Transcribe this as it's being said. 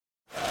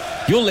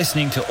You're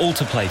listening to All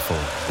to Play For,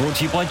 brought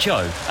to you by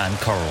Joe and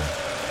Coral.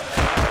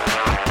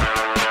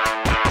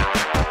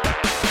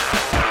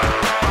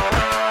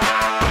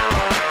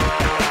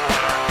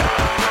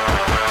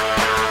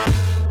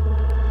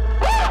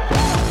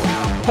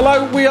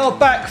 Hello, we are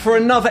back for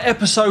another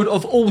episode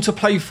of All to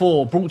Play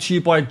For, brought to you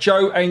by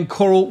Joe and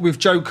Coral with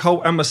Joe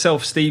Cole and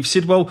myself, Steve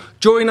Sidwell.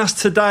 Joining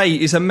us today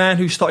is a man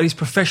who started his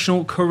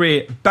professional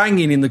career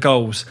banging in the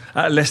goals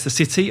at Leicester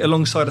City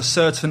alongside a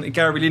certain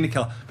Gary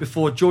Lineker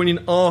before joining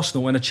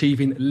Arsenal and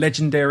achieving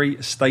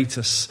legendary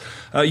status.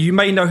 You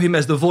may know him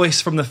as the voice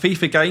from the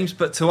FIFA games,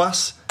 but to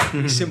us,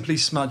 he's simply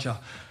Smudger.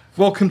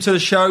 Welcome to the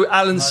show,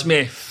 Alan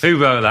Smith.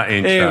 Who wrote that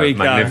intro? Here we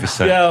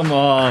Magnificent. go. Come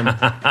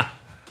on.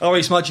 All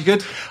right, Smudge, you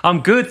good?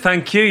 I'm good,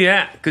 thank you,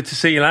 yeah. Good to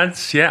see you,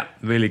 lads. Yeah,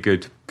 really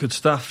good. Good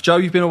stuff. Joe,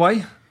 you've been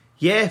away?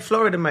 Yeah,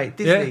 Florida, mate.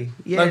 Disney.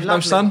 Yeah, no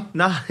sun?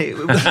 No, it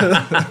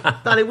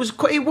was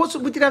quite, it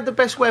wasn't. We didn't have the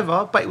best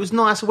weather, but it was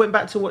nice. I went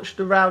back to watch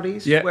the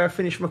Rowdies, where I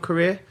finished my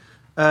career.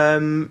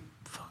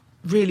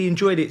 Really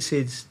enjoyed it,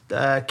 Sids.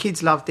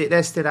 Kids loved it.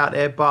 They're still out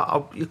there,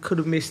 but you could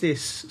have missed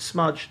this.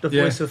 Smudge, the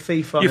voice of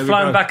FIFA. You've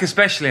flown back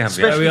especially, haven't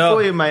you? Especially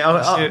for you,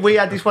 mate. We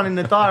had this one in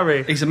the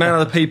diary. He's a man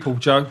of the people,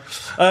 Joe.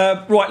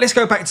 Right, let's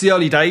go back to the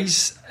early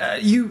days.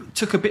 You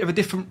took a bit of a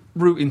different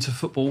route into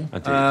football. I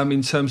did.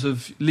 In terms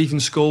of leaving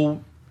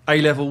school,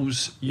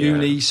 A-levels,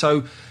 uni.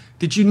 So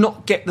did you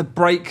not get the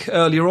break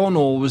earlier on,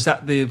 or was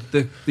that the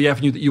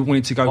avenue that you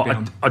wanted to go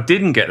down? I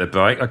didn't get the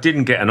break. I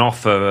didn't get an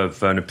offer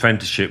of an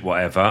apprenticeship,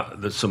 whatever,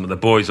 that some of the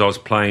boys I was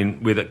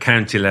playing with at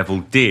county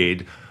level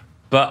did.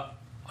 But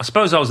I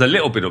suppose I was a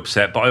little bit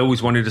upset, but I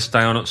always wanted to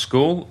stay on at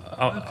school.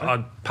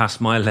 I passed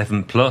my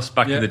 11 plus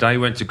back in the day,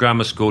 went to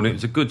grammar school, and it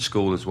was a good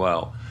school as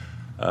well.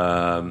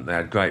 They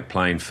had great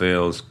playing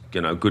fields,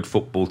 good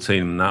football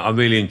team and that. I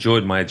really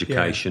enjoyed my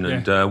education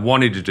and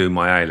wanted to do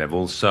my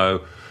A-levels,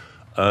 so...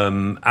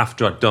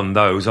 after I'd done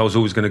those, I was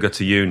always going to go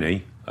to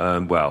uni.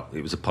 Well,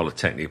 it was a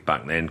polytechnic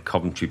back then,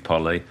 Coventry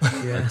Poly.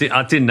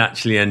 I didn't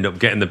actually end up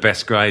getting the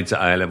best grades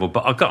at A-level,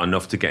 but I got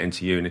enough to get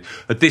into uni.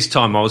 At this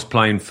time, I was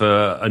playing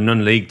for a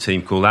non-league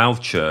team called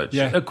Alvechurch.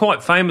 They're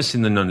quite famous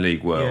in the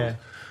non-league world. Yeah.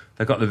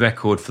 They got the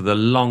record for the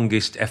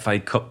longest FA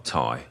Cup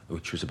tie,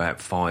 which was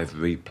about 5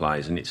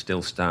 replays, and it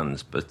still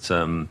stands. But they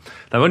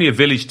were only a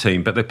village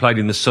team, but they played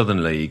in the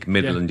Southern League,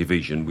 Midland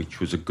Division, which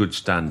was a good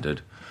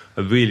standard.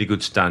 A really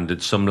good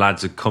standard. Some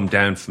lads had come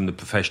down from the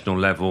professional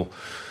level.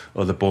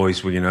 Other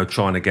boys were,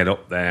 trying to get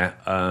up there.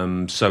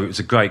 So it was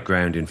a great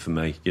grounding for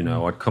me.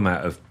 I'd come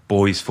out of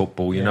boys'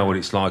 football. You know what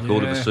it's like.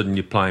 All of a sudden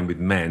you're playing with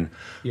men.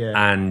 Yeah.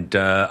 And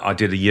I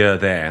did a year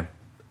there.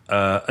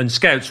 And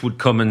scouts would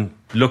come and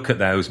look at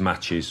those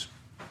matches.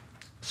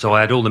 So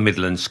I had all the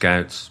Midland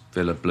scouts,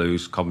 Villa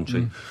Blues,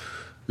 Coventry,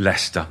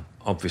 Leicester,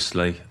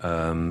 obviously.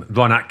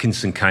 Ron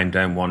Atkinson came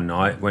down one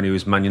night when he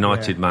was Man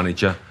United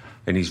manager.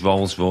 In his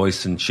Rolls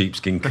Royce and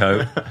sheepskin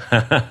coat.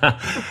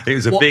 It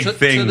was a big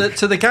thing.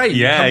 To the game?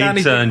 Yeah,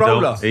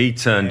 he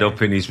turned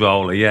up in his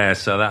roller,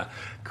 so that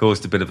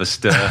caused a bit of a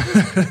stir.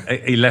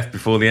 He left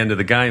before the end of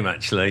the game,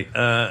 actually,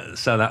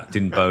 so that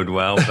didn't bode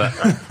well. But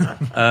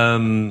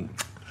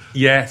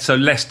so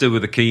Leicester were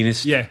the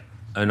keenest. Yeah.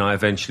 And I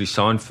eventually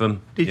signed for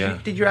them.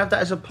 Did you have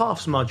that as a path,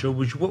 Smudge, or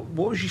what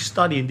was you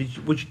studying? Did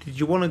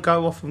you want to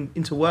go off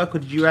into work, or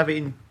did you have it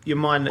in your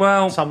mind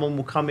that someone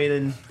will come in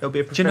and there'll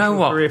be a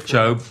professional career for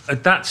Joe?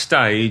 At that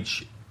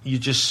stage,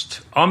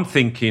 I'm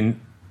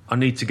thinking, I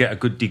need to get a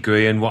good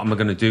degree, and what am I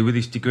going to do with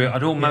this degree?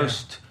 I'd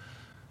almost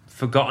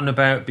forgotten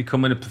about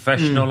becoming a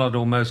professional. I'd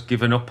almost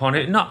given up on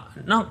it.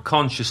 Not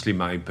consciously,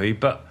 maybe,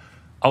 but...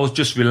 I was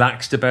just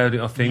relaxed about it,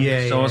 I think.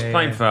 I was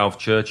playing for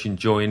Alvechurch,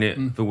 enjoying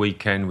it the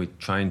weekend. We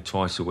trained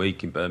twice a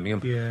week in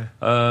Birmingham. Yeah.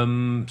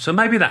 So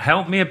maybe that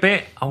helped me a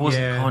bit. I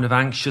wasn't kind of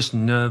anxious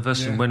and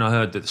nervous. And when I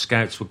heard that the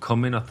scouts were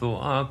coming, I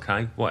thought,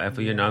 okay,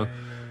 whatever,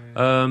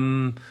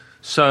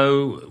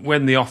 So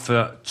when the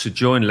offer to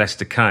join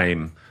Leicester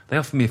came, they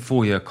offered me a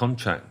 4-year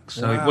contract.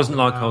 So it wasn't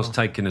like I was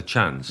taking a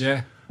chance.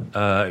 Yeah.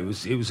 It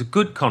was a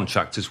good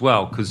contract as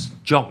well, because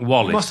Jock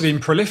Wallace... You must have been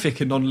prolific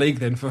in non-league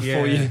then for a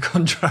 4-year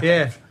contract.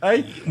 Yeah.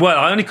 Hey? Well,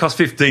 I only cost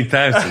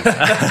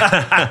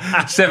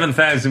 15,000.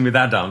 7,000 with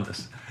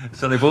add-ons.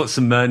 So they bought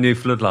some new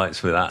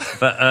floodlights with that.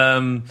 But...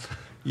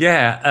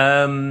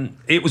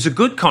 it was a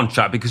good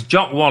contract because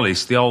Jock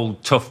Wallace, the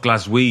old tough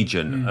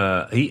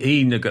Glaswegian,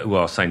 he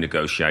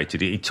negotiated.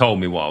 He told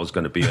me what I was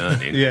going to be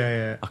earning.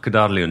 I could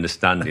hardly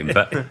understand him.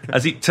 But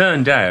as it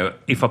turned out,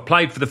 if I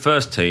played for the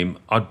first team,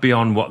 I'd be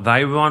on what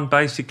they were on,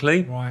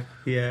 basically. Right.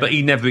 Yeah. But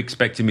he never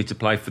expected me to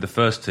play for the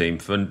first team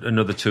for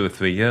another 2 or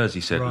 3 years.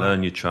 He said,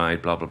 learn your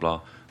trade, blah, blah,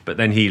 blah. But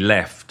then he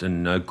left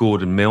and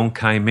Gordon Milne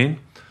came in.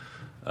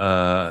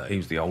 He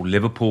was the old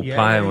Liverpool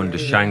player under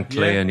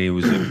Shankly, and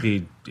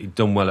he'd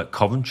done well at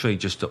Coventry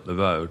just up the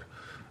road,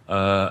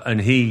 and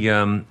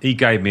he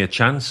gave me a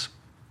chance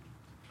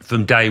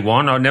from day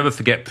one. I'll never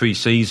forget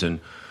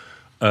pre-season.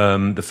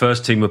 The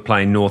first team were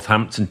playing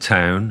Northampton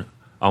Town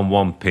on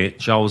one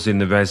pitch. I was in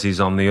the resis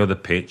on the other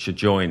pitch,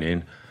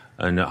 adjoining,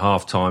 And at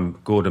half-time,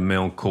 Gordon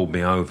Milne called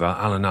me over.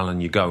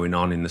 Alan, you're going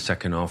on in the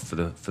second half for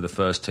the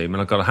first team.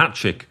 And I got a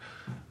hat-trick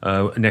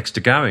next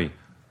to Gary.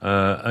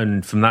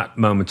 And from that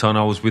moment on,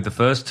 I was with the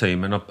first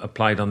team, and I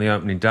played on the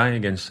opening day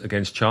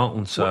against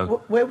Charlton.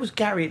 So where was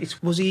Gary?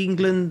 Was he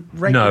England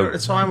regular at the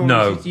time?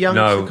 Or was he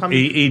no.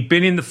 He'd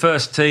been in the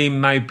first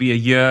team maybe a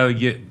year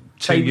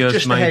 2 years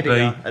just maybe.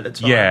 At the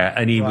time. Yeah,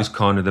 and he was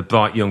kind of the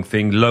bright young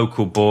thing,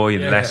 local boy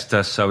in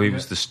Leicester, so he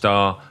was the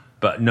star.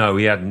 But no,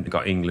 he hadn't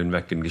got England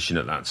recognition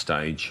at that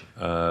stage.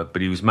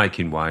 But he was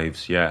making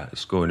waves,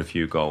 scoring a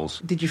few goals.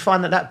 Did you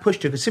find that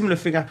pushed you? A similar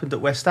thing happened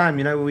at West Ham,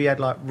 where we had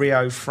like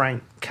Rio,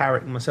 Frank,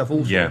 Carrick and myself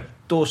all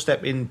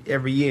doorstep in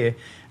every year.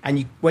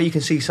 And where you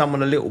can see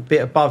someone a little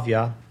bit above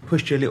you,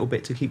 pushed you a little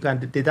bit to keep going.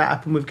 Did that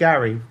happen with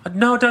Gary?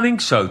 No, I don't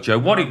think so, Joe.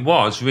 What it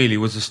was really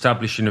was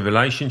establishing a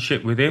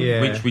relationship with him,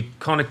 which we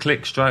kind of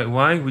clicked straight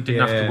away. We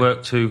didn't have to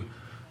work too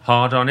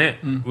hard on it,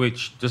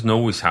 which doesn't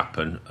always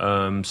happen.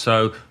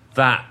 So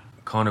that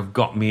kind of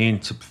got me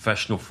into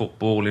professional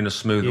football in a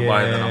smoother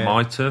way than I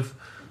might have.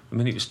 I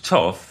mean, it was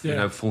tough,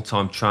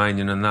 full-time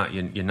training and that.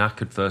 You're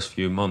knackered first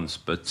few months.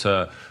 But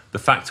the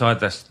fact I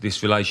had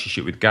this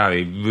relationship with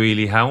Gary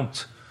really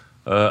helped.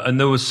 And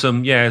there was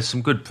some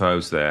good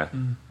pros there.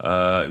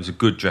 It was a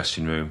good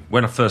dressing room.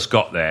 When I first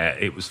got there,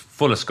 it was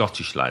full of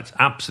Scottish lads,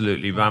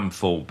 absolutely ram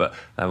full, but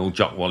they were all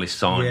Jock Wallace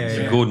signings.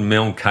 And Gordon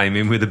Milne came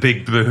in with a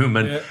big broom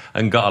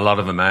and got a lot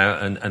of them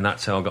out, and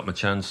that's how I got my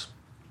chance.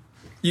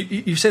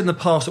 You've said in the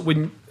past that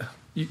when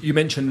you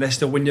mentioned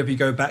Leicester, whenever you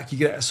go back, you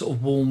get that sort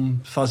of warm,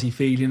 fuzzy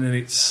feeling, and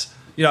it's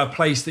a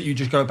place that you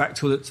just go back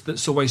to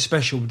that's always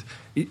special.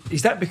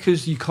 Is that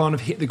because you kind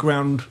of hit the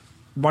ground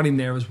running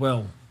there as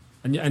well,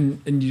 and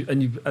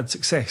you've had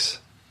success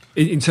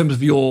in terms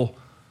of your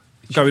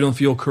going on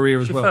for your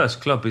career as well? Your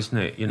first club, isn't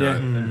it?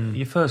 And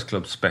your first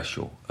club's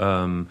special,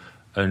 and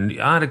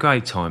I had a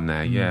great time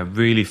there.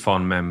 Really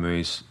fond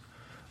memories.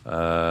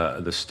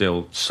 There's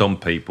still some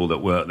people that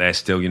work there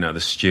still, the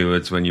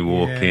stewards when you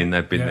walk in,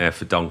 they've been there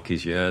for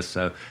donkey's years,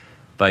 so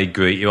they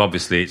greet you.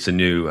 Obviously it's a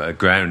new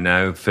ground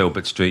now.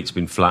 Filbert Street's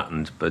been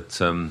flattened,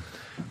 but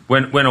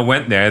when I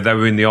went there, they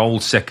were in the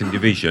old second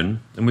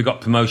division, and we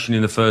got promotion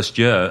in the first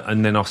year,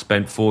 and then I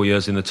spent 4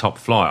 years in the top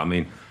flight. I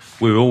mean,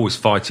 we were always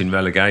fighting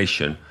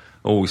relegation,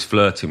 always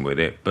flirting with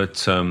it,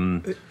 but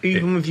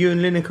even with you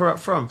and Lineker up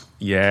front.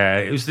 Yeah,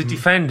 it was the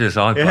defenders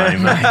I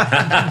blame.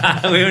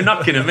 Mate. We were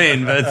knocking them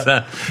in,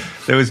 but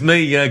there was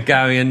me,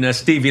 Gary, and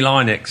Stevie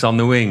Lynex on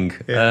the wing.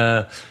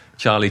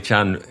 Charlie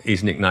Chan,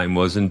 his nickname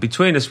was, and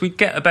between us we'd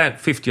get about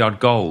 50-odd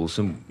goals,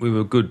 and we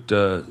were a good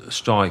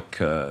strike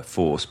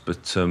force.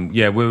 But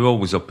we were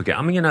always up again.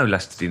 I mean,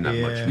 Leicester didn't have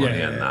much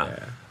money and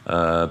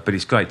that. But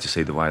it's great to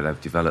see the way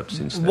they've developed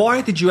since then.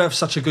 Why did you have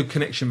such a good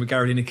connection with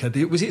Gary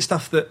Lineker? Was it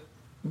stuff that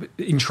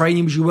in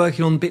training was you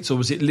working on bits, or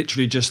was it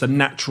literally just a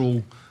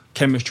natural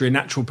chemistry, a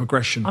natural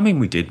progression? I mean,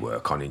 we did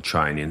work on in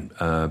training,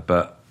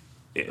 but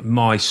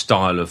my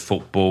style of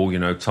football,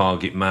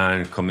 target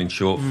man, coming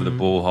short for the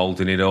ball,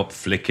 holding it up,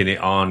 flicking it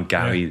on,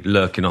 Gary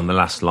lurking on the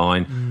last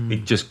line,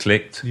 it just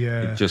clicked.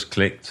 It just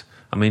clicked.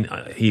 I mean,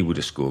 he would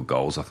have scored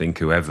goals, I think,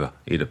 whoever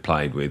he'd have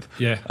played with.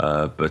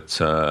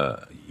 But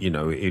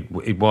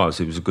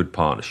it was a good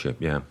partnership,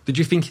 Did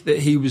you think that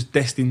he was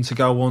destined to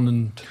go on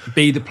and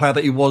be the player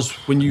that he was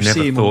when you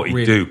see him? Never thought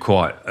he'd do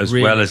quite as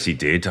well as he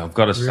did. I've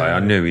got to say, I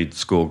knew he'd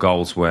score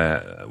goals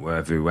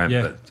wherever he went,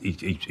 but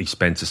he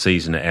spent a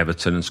season at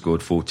Everton and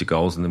scored 40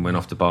 goals and then went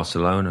off to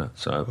Barcelona.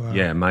 So,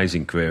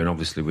 amazing career, and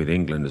obviously with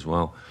England as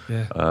well.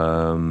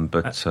 And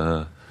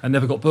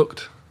never got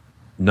booked?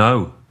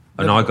 No.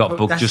 And I got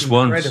booked just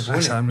once.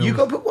 You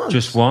got booked once?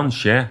 Just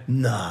once, yeah.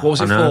 No. What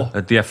was it for?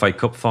 At the FA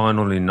Cup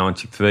final in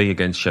 '93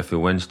 against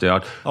Sheffield Wednesday.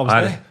 I was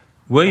there.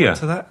 Were you? I went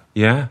to that?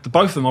 Yeah.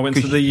 Both of them. I went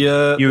to the... you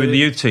were in the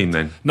youth team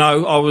then?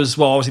 No, I was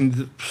in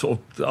the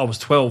I was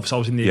 12, so I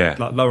was in the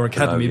lower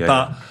academy,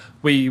 but...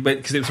 We went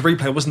because it was a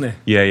replay, wasn't it?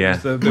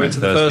 Yeah. We went to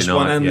the first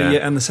one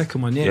and the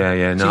second one.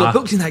 Yeah. So you got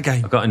booked in that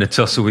game. I got in a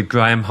tussle with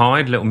Graham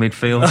Hyde, little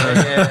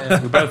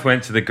midfielder. We both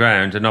went to the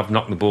ground, and I've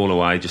knocked the ball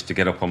away just to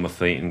get up on my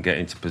feet and get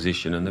into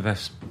position. And the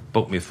refs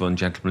booked me for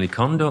ungentlemanly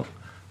conduct.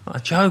 Not a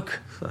joke.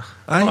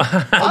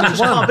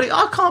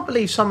 I can't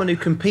believe someone who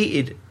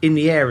competed in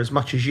the air as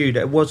much as you that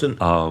it wasn't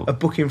a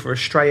booking for a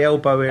stray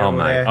elbow here. Oh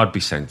mate, I'd be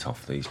sent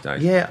off these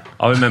days. Yeah.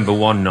 I remember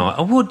one night.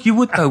 You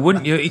would though,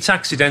 wouldn't you? It's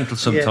accidental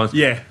sometimes.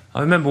 Yeah. I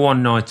remember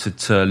one night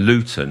at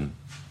Luton,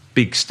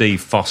 big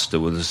Steve Foster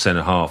was the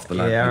centre half, the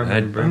lad with the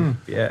headband.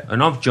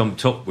 And I've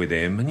jumped up with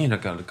him,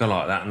 and go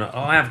like that. And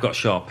I have got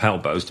sharp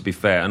elbows, to be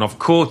fair. And I've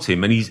caught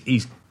him, and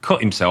he's cut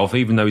himself,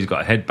 even though he's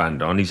got a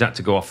headband on. He's had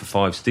to go off for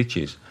 5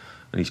 stitches.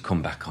 And he's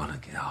come back on and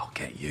I'll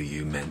get you.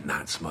 You meant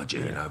that,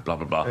 smudger, blah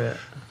blah blah. Yeah.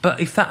 But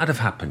if that had have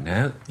happened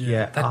now,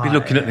 they'd be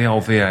looking at the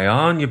old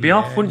VAR, and you'd be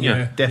off, wouldn't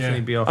you?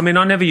 Definitely be off. I mean,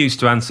 I never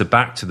used to answer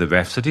back to the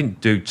refs. I didn't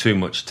do too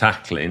much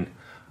tackling.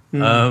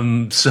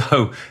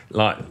 So,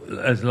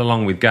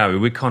 along with Gary,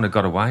 we kind of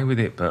got away with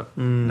it, but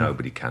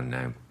nobody can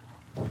now.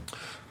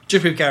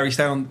 Just with Gary,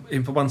 stay on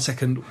in for 1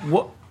 second.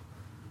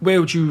 where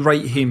would you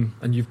rate him?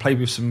 And you've played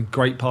with some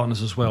great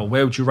partners as well.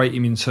 Where would you rate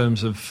him in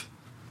terms of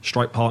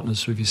strike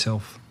partners with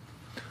yourself?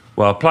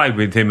 Well, I played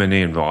with him and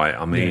Ian Wright.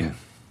 I mean,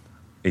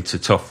 it's a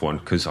tough one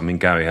because, I mean,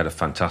 Gary had a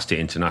fantastic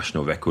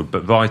international record,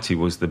 but Wrighty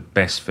was the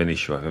best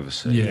finisher I've ever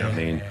seen. Yeah. I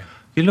mean,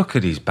 you look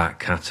at his back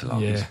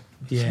catalogue. Yeah.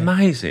 It's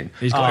amazing.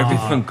 He's got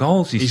different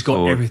goals he's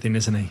scored. Got everything,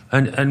 isn't he?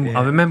 And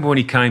I remember when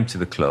he came to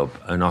the club,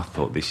 and I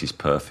thought, this is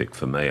perfect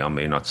for me. I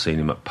mean, I'd seen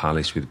him at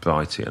Palace with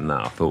Brighty and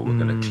that. I thought we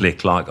were going to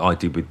click like I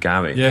did with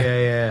Gary.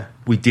 Yeah.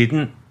 We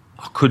didn't.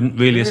 I couldn't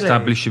really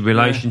establish a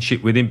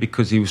relationship with him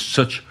because he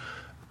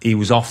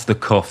was off the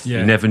cuff. Yeah.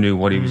 He never knew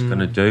what he was going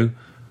to do.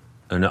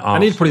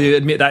 And he'd probably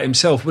admit that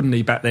himself, wouldn't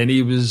he, back then?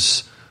 He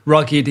was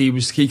rugged,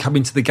 he come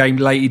into the game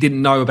late, he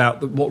didn't know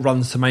about what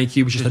runs to make,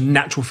 he was just a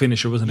natural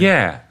finisher, wasn't he?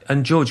 Yeah,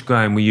 and George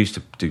Graham, we used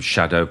to do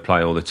shadow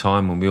play all the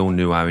time and we all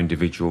knew our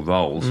individual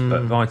roles,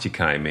 but Wrighty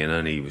came in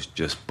and he was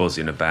just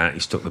buzzing about,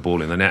 he stuck the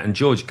ball in the net, and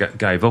George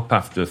gave up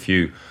after a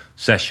few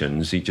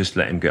sessions. He just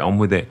let him get on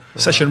with it.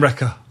 Session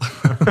wrecker.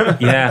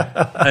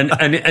 Yeah,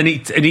 and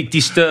it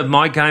disturbed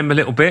my game a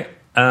little bit.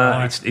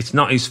 It's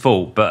not his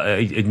fault, but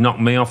it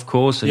knocked me off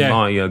course, and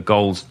my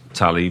goals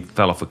tally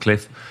fell off a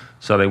cliff.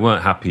 So they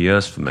weren't happy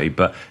years for me.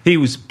 But he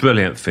was a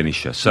brilliant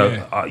finisher.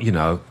 So you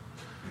know,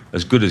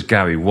 as good as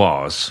Gary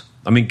was,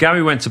 I mean,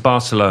 Gary went to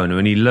Barcelona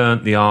and he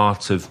learnt the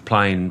art of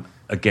playing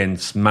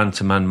against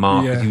man-to-man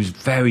markers. Yeah. He was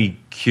very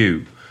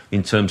cute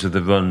in terms of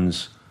the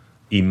runs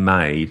he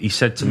made. He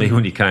said to me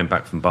when he came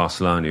back from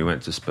Barcelona, he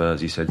went to Spurs.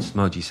 He said,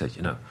 "Smudge," he said,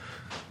 "you know,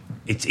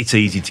 it's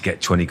easy to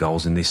get 20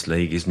 goals in this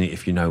league, isn't it?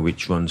 If you know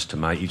which runs to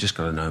make, you just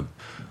got to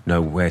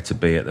know where to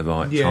be at the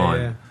right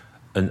time." Yeah.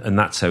 And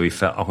that's how he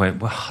felt. I went,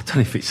 well, I don't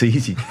know if it's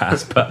easy,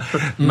 Gaz, but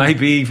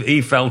maybe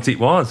he felt it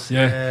was.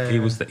 Yeah. He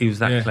was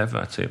that clever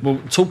at it. Well,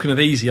 talking of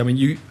easy, I mean,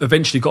 you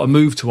eventually got a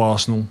move to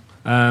Arsenal,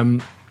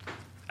 and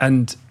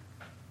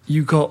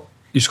you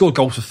scored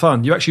goals for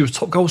fun. You actually was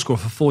top goal scorer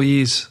for 4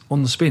 years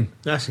on the spin.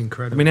 That's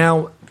incredible. I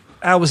mean,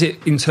 how was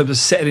it in terms of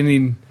settling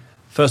in,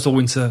 first of all,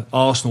 into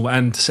Arsenal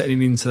and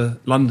settling into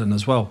London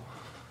as well?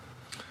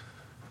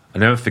 I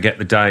never forget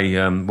the day,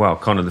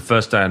 kind of the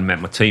first day I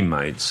met my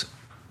teammates.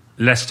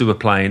 Leicester were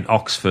playing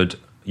Oxford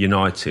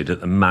United at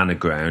the Manor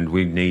Ground.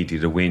 We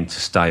needed a win to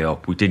stay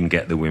up. We didn't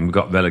get the win. We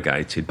got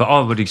relegated. But I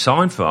already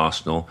signed for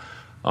Arsenal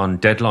on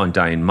deadline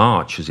day in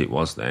March, as it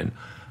was then.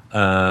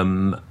 So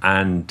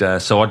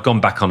I'd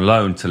gone back on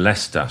loan to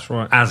Leicester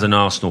as an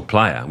Arsenal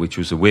player, which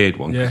was a weird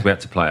one because we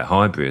had to play at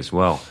Highbury as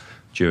well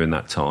during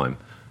that time.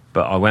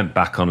 But I went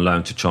back on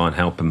loan to try and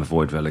help them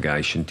avoid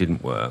relegation.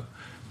 Didn't work.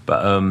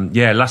 But,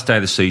 last day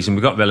of the season,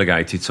 we got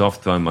relegated, so I've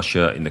thrown my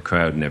shirt in the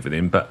crowd and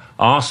everything. But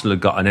Arsenal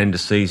had got an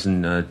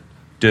end-of-season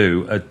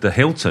do at the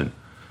Hilton,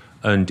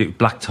 and it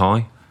black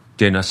tie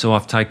dinner, so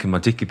I've taken my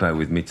dicky bow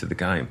with me to the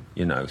game,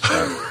 you know. So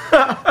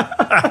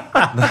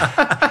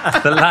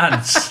the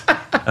lads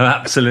are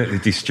absolutely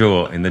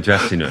distraught in the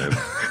dressing room.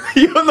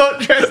 You're not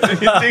dressed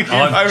in your dicky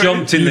bow. I've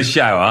jumped in the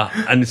shower,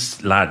 and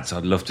lads,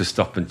 I'd love to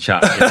stop and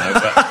chat, you know,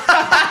 but...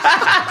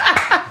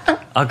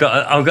 I've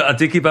got a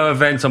Dicky Bow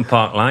event on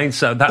Park Lane,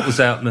 so that was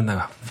out. And then,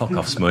 fuck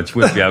off, Smudge,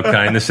 we'll be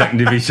okay in the second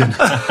division.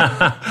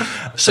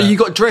 So you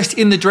got dressed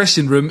in the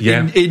dressing room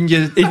in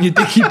your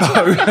Dicky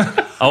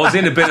Bow. I was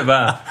in a bit of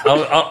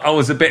I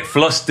was a bit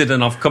flustered,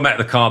 and I've come out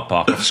of the car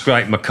park. I've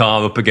scraped my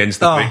car up against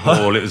the brick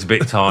wall. It was a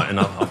bit tight, and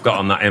I've got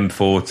on that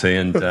M40,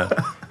 and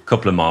a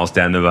couple of miles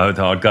down the road,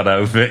 I got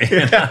over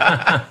it.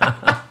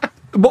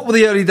 What were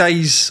the early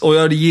days or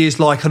early years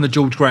like under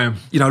George Graham?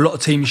 You know, a lot of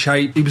team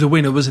shape. He was a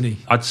winner, wasn't he?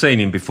 I'd seen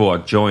him before I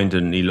joined,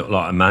 and he looked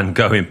like a man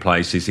going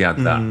places. He had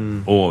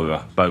that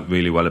aura, spoke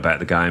really well about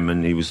the game,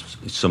 and he was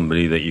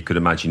somebody that you could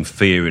imagine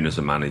fearing as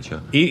a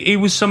manager. He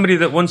was somebody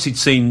that once he'd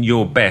seen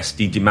your best,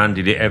 he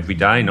demanded it every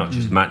day, not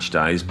just match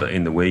days, but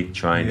in the week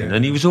training. Yeah.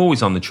 And he was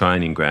always on the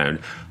training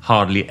ground,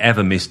 hardly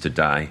ever missed a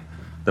day.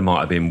 There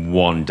might have been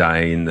one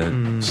day in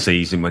the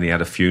season when he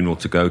had a funeral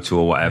to go to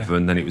or whatever,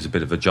 and then it was a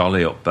bit of a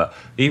jolly up. But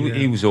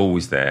he was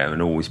always there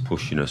and always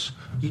pushing us.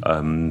 He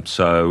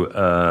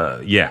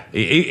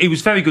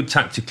was very good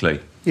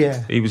tactically.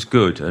 Yeah, he was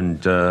good, and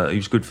he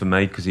was good for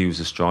me because he was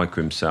a striker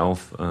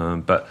himself.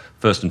 But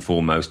first and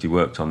foremost, he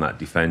worked on that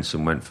defence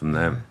and went from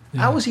there.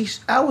 Yeah. How was he,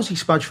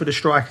 Smudge, for the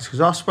strikers?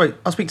 Because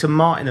I speak to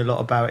Martin a lot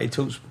about it. He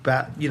talks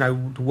about, you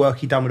know, the work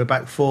he done with the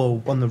back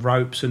four on the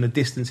ropes and the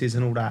distances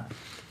and all that.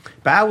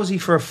 But how was he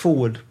for a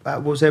forward?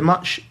 Was there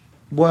much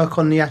work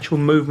on the actual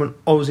movement,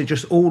 or was it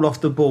just all off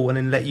the ball and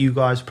then let you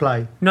guys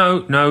play?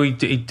 No,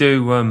 he'd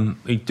do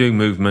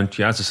movement.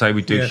 Yeah, as I say,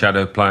 we'd do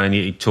shadow play, and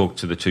he'd talk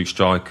to the two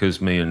strikers,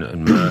 me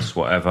and Merce,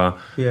 whatever,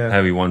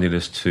 how he wanted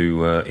us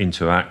to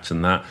interact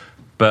and that.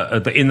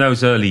 But in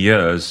those early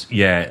years,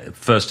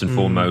 first and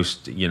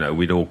foremost,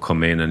 we'd all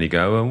come in and he'd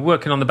go, "I'm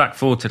working on the back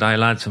four today,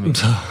 lads."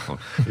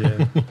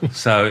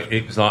 So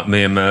it was like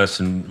me and Merce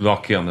and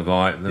Rocky on the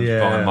right, and then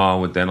Brian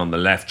Marwood then on the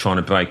left, trying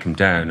to break them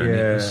down, and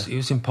it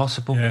was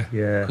impossible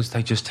because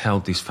they just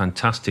held this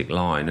fantastic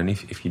line, and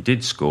if you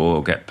did score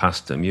or get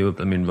past them, you were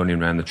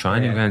running around the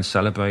training ground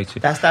celebrating.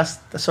 That's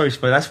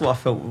what I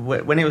felt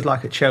when it was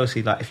like at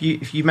Chelsea. Like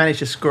if you managed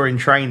to score in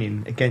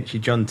training against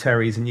your John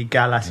Terrys and your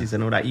Gallasses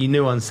and all that, you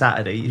knew on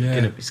Saturday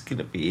it's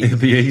gonna be easy. It'll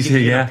be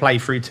easy. You're gonna play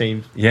through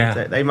teams.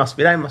 Yeah, they must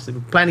have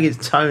been playing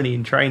against Tony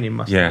in training.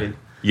 Must have been.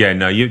 Yeah,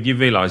 no, you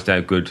realised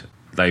how good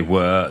they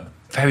were.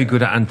 Very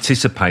good at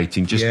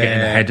anticipating, just getting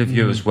ahead of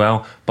you as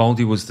well.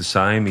 Baldy was the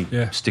same.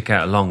 He'd stick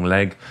out a long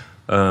leg,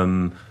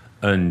 and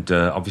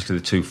obviously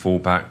the two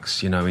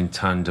fullbacks, in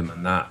tandem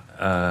and that.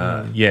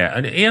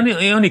 And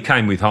he only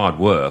came with hard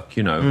work,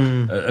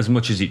 as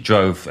much as it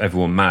drove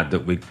everyone mad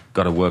that we'd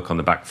got to work on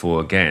the back four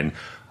again.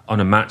 On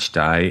a match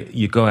day,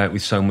 you go out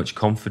with so much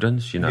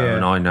confidence, and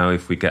I know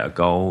if we get a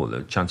goal,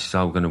 the chances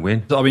are we're going to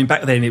win. I mean,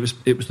 back then it was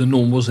the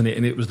norm, wasn't it?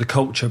 And it was the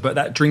culture, but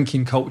that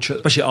drinking culture,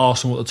 especially at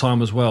Arsenal at the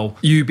time as well.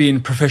 You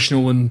being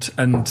professional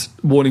and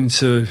wanting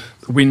to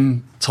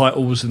win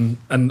titles,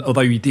 and although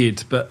you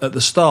did, but at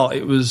the start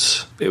it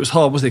was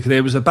hard, wasn't it? Because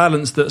there was a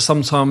balance that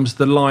sometimes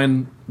the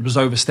line was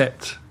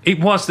overstepped. It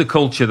was the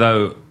culture,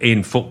 though,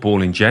 in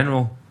football in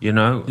general.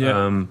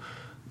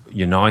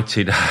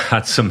 United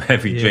had some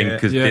heavy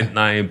drinkers, didn't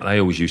they?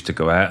 They always used to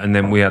go out, and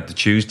then we had the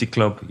Tuesday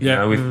club. If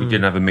we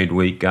didn't have a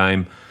midweek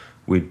game,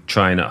 we'd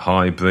train at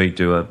Highbury,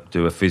 do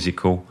a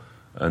physical,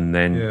 and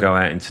then go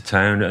out into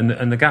town.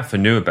 And the gaffer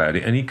knew about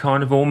it, and he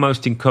kind of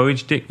almost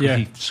encouraged it because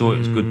he saw it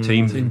as good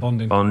team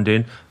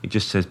bonding. He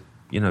just says,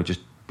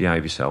 just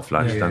behave yourself,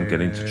 lads. Don't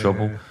get into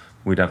trouble.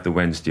 We'd have the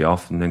Wednesday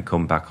off, and then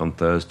come back on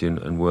Thursday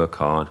and work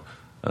hard.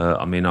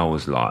 I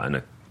was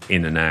like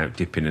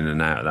dipping in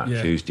and out of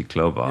that Tuesday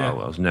club. I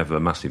was never a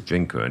massive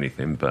drinker or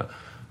anything, but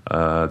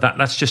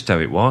that's just how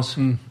it was.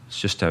 It's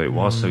just how it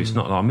was. So it's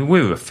not like,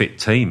 we were a fit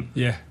team.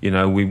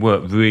 We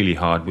worked really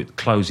hard with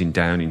closing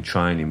down in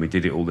training. We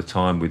did it all the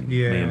time with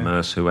me and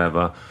Merce,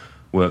 whoever.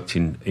 Worked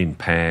in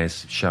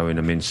pairs, showing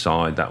them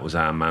inside. That was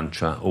our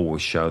mantra,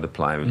 always show the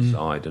player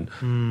inside, and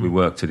we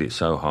worked at it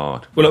so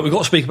hard. Well, look, we've got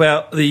to speak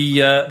about the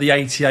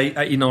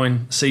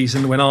 88-89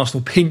 season when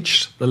Arsenal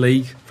pinched the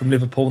league from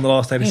Liverpool in the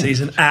last day of the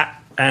season at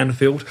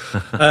Anfield.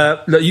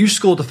 Look, you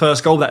scored the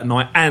first goal that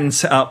night and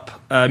set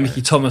up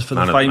Mickey Thomas for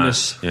the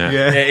famous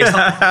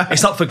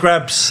it's up for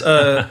grabs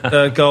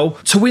goal.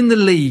 To win the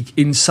league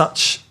in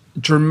such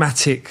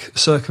dramatic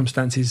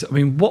circumstances,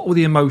 what were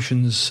the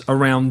emotions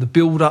around the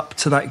build-up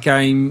to that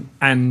game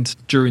and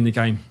during the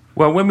game?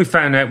 Well, when we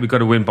found out we got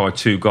to win by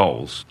 2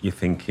 goals, you're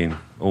thinking,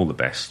 all the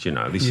best,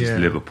 this is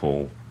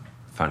Liverpool,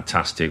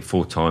 fantastic,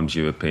 4 times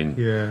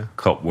European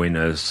Cup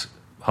winners.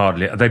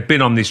 They've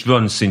been on this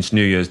run since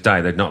New Year's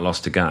Day. They'd not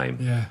lost a game.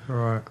 Yeah,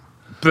 right.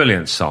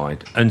 Brilliant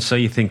side. And so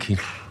you're thinking,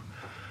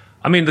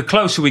 the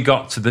closer we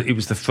got to it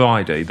was the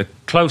Friday, the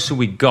closer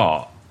we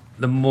got,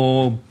 the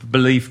more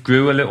belief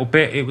grew a little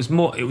bit. It was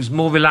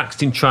more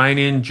relaxed in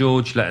training.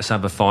 George let us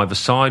have a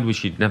 5-a-side, which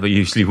he never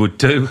usually would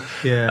do.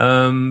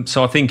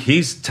 So I think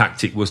his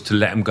tactic was to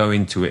let them go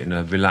into it in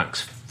a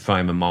relaxed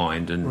frame of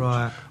mind.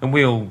 And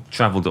we all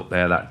travelled up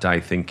there that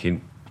day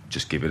thinking,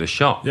 just give it a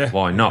shot.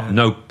 Why not?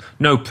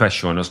 No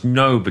pressure on us.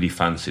 Nobody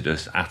fancied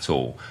us at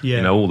all.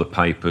 All the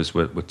papers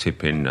were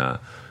tipping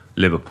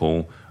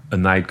Liverpool,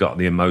 and they'd got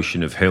the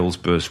emotion of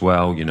Hillsborough as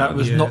well. That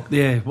was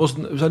it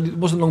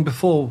wasn't long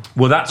before.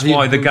 Well, that's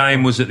why the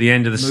game was at the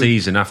end of the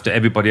season after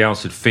everybody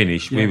else had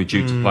finished. We were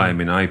due to play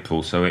them in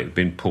April, so it had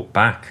been put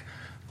back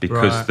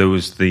because there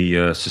was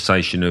the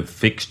cessation of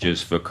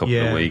fixtures for a couple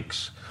of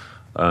weeks.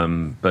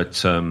 But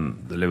the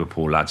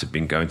Liverpool lads had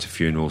been going to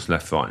funerals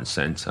left, right, and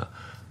centre.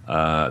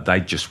 They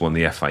just won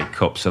the FA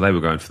Cup, so they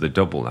were going for the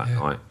double that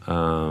night.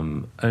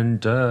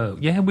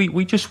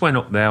 We just went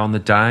up there on the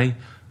day.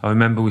 I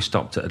remember we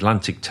stopped at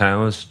Atlantic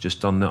Towers,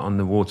 just on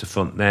the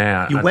waterfront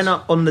there. You went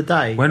up on the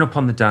day? Went up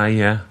on the day,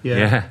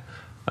 yeah.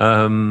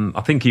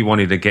 I think he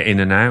wanted to get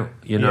in and out,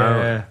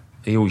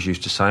 He always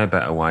used to say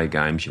about away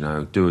games,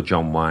 do a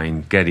John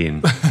Wayne, get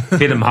in,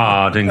 hit them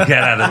hard and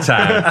get out of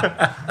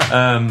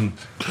town.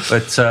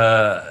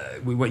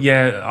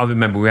 I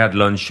remember we had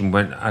lunch and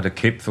had a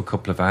kip for a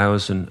couple of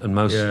hours, and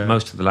most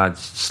of the lads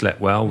slept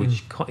well,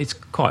 which it's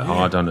quite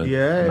hard on a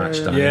match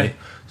day,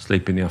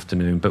 sleep in the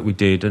afternoon, but we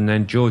did. And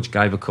then George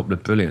gave a couple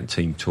of brilliant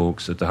team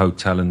talks at the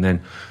hotel, and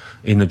then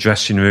in the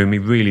dressing room he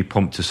really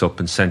pumped us up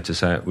and sent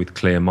us out with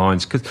clear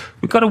minds, because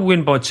we've got to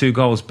win by 2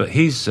 goals, but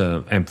his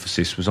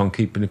emphasis was on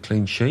keeping a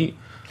clean sheet.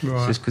 He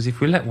says, because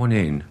if we let one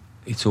in,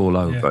 it's all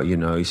over.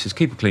 He says,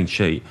 keep a clean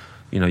sheet.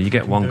 You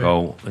get one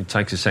goal, it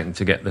takes a second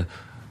to get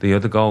the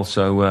other goal.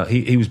 So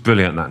he was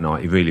brilliant that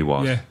night. He really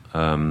was.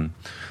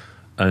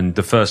 And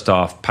the first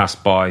half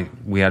passed by.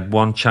 We had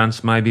one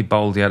chance, maybe.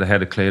 Baldy had a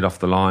header cleared off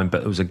the line,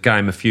 but it was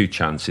a few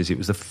chances. It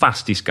was the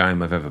fastest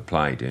game I've ever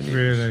played in. It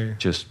was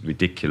just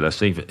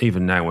ridiculous.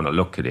 Even now when I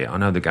look at it, I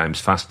know the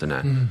game's faster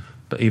now.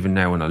 But even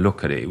now, when I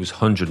look at it, it was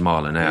 100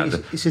 mile an hour.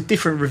 It's a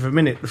different rhythm,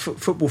 isn't it? The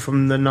football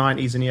from the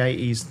 90s and the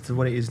 80s to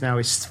what it is now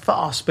is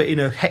fast, but in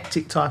a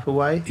hectic type of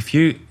way. If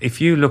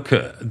you look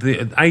at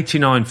the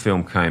 89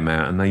 film came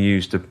out and they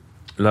used a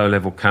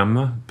low-level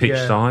camera, pitch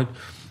side,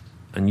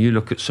 and you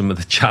look at some of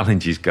the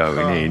challenges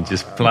going in,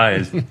 just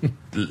players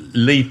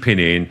leaping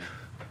in,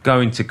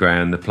 going to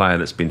ground, the player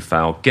that's been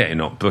fouled, getting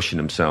up, brushing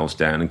themselves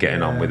down and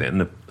getting on with it,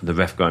 and the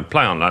ref going,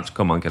 play on lads,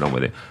 come on, get on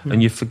with it.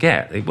 And you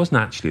forget, it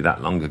wasn't actually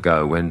that long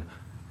ago when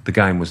the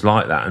game was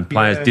like that and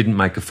players didn't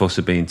make a fuss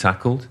of being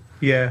tackled.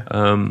 Yeah.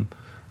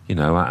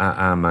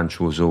 Our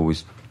mantra was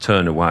always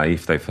turn away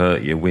if they've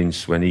hurt you,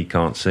 wince when he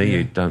can't see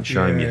you, don't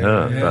show him you're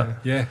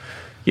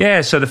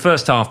hurt. So the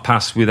first half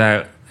passed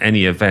without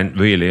any event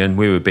really, and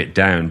we were a bit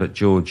down, but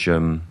George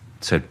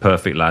said,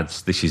 perfect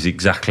lads, this is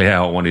exactly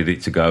how I wanted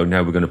it to go.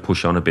 Now we're going to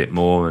push on a bit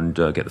more and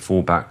get the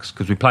full-backs,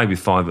 because we played with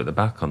 5 at the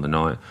back on the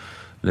night.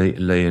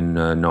 Lee and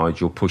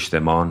Nigel pushed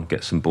them on,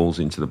 get some balls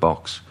into the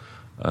box,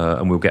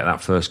 and we'll get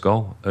that first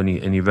goal. And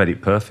he read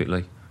it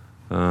perfectly.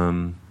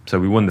 So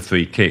we won the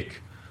free kick,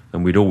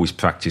 and we'd always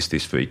practiced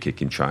this free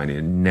kick in training.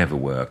 It never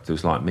worked. It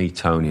was like me,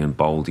 Tony and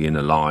Baldy in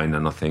a line,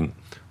 and I think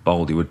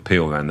Baldy would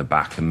peel around the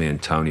back and me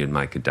and Tony would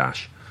make a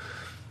dash.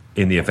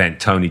 In the event,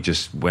 Tony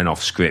just went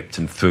off script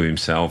and threw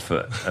himself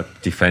at a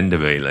defender,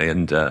 really,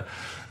 and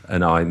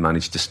I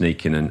managed to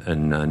sneak in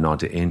and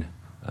nod it in.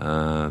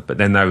 But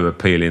then they were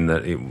appealing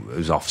that it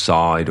was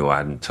offside or I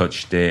hadn't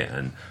touched it,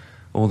 and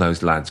all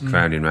those lads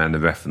crowding around the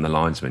ref and the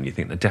linesman, you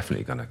think they're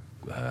definitely going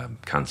to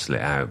cancel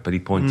it out. But he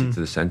pointed to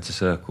the centre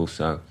circle,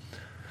 so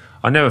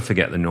I never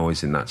forget the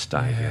noise in that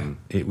stadium.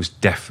 It was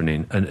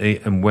deafening,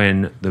 and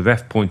when the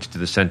ref pointed to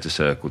the centre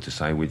circle to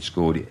say we'd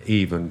scored, it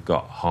even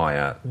got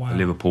higher. Wow.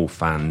 Liverpool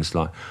fans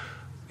like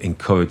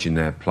encouraging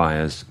their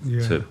players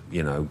to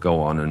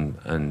go on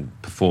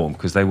and perform,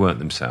 because they weren't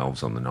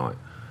themselves on the night.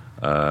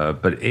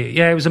 But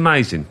it was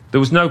amazing. There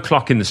was no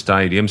clock in the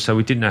stadium, so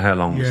we didn't know how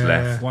long was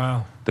left.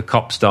 Wow. The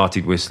cops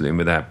started whistling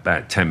with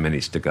about 10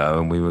 minutes to go,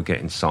 and we were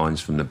getting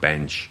signs from the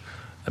bench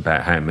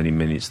about how many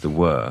minutes there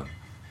were.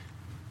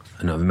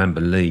 And I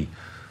remember Lee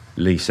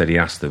said he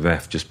asked the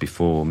ref just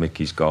before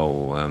Mickey's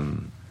goal,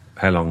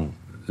 how long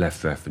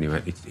left, ref? And he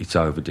went, it's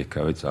over,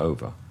 Dicko, it's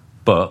over.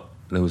 But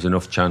there was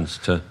enough chance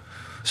to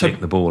pick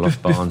the ball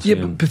off Barnsley.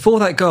 But before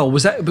that goal,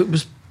 was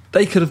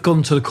they could have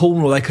gone to the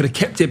corner or they could have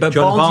kept it, but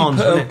John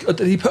Barnes,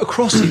 did he put a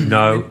cross in?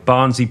 No,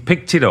 Barnsley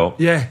picked it up.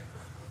 Yeah.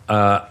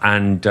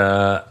 And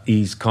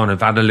he's kind of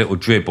had a little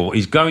dribble.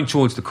 He's going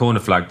towards the corner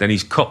flag, then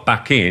he's cut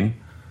back in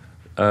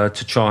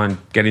to try and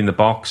get in the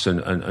box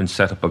and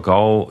set up a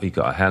goal. He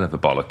got a hell of a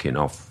bollocking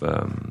off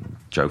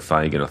Joe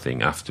Fagan, I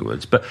think,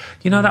 afterwards. But,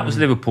 that was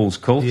Liverpool's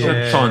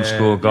culture, try and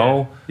score a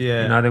goal.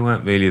 Yeah. They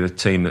weren't really the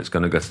team that's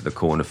going to go to the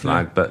corner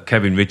flag. Yeah. But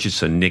Kevin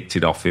Richardson nicked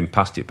it off him,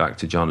 passed it back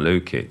to John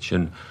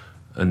Lukic,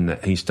 and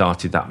he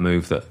started that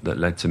move that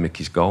led to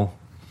Mickey's goal.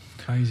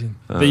 Amazing.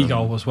 The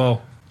goal as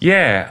well.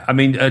 Yeah, I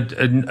mean,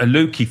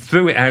 Lukey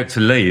threw it out to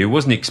Lee, who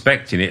wasn't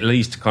expecting it.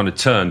 Lee's to kind of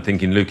turn,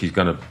 thinking Lukey's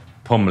going to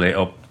pummel it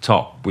up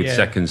top with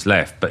seconds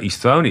left, but he's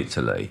thrown it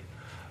to Lee.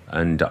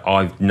 And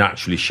I've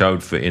naturally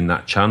showed for it in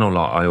that channel,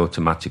 like I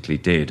automatically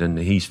did, and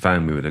he's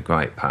found me with a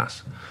great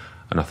pass.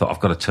 And I thought, I've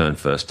got to turn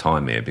first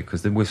time here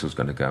because the whistle's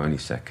going to go any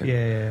second.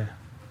 Yeah.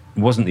 It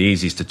wasn't the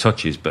easiest of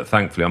touches, but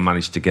thankfully I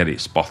managed to get it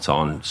spot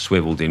on,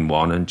 swiveled in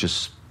one, and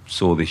just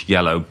saw this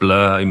yellow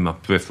blur in my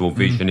peripheral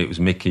vision. It was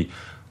Mickey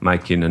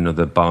making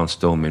another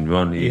barnstorming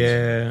run.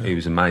 He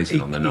was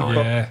amazing on the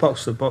night.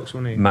 Box to box,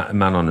 wasn't he?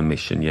 Man on a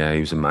mission, he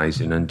was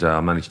amazing. And I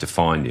managed to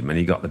find him, and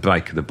he got the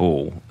break of the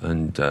ball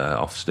and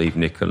off Steve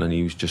Nicol, and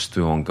he was just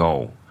through on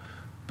goal.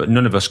 But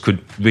none of us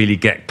could really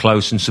get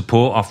close and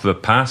support after a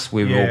pass.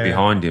 We were all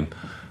behind him,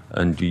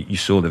 and you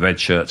saw the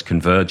red shirts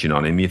converging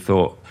on him. You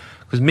thought,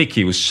 because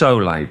Mickey was so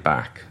laid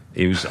back.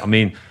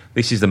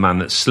 This is the man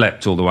that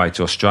slept all the way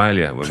to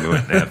Australia when we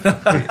went there.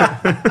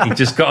 He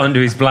just got under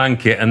his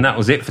blanket and that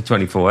was it for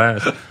 24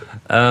 hours.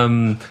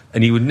 And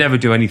he would never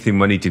do anything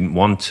when he didn't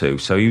want to.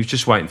 So he was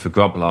just waiting for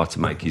Grobbelaar to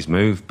make his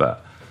move.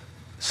 But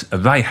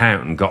Ray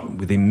Houghton got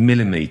within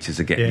millimetres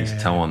of getting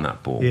his toe on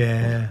that ball.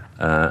 Yeah.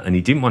 And he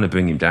didn't want to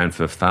bring him down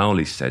for a foul,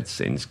 he said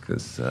since,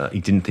 because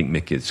he didn't think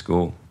Mickey would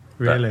score.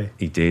 Really? But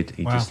he did.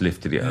 He just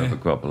lifted it over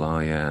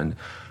Grobbelaar, and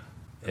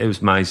it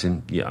was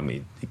amazing. Yeah, I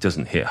mean, it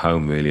doesn't hit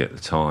home really at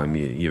the time.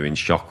 You're in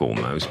shock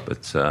almost,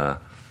 but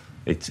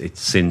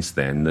it's since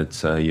then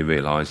that you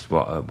realise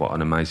what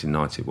an amazing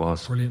night it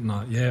was. Brilliant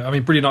night, yeah. I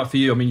mean, brilliant night for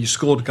you. I mean, you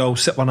scored a goal,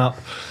 set one up.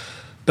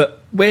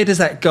 But where does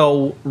that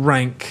goal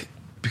rank?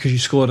 Because you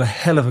scored a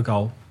hell of a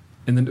goal.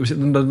 Was it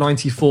in the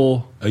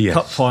 94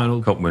 Cup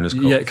final? Cup Winners'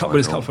 Cup. Yeah, Cup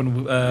Winners' Cup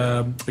final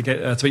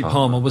to beat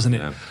Parma, wasn't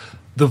it? Yeah.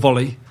 The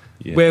volley.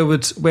 Yeah. Where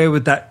would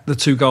the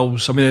two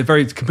goals? I mean, they're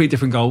very complete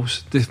different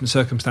goals, different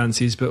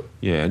circumstances, but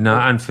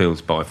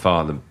Anfield's by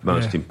far the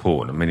most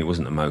important. I mean, it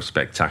wasn't the most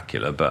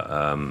spectacular, but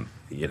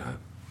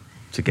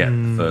to get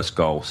the first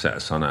goal set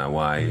us on our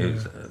way.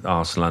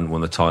 Arsenal hadn't won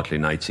the title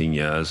in 18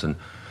 years, and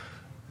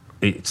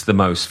it's the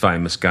most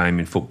famous game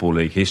in Football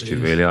League history.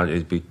 Really,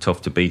 it'd be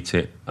tough to beat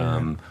it.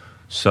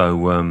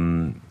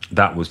 So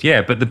that was,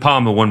 but the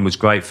Parma one was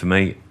great for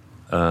me.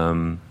 I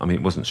mean,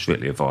 it wasn't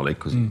strictly a volley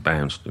because it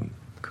bounced and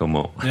come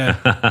up. Yeah.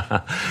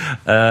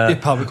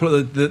 Dipper, we call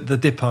it the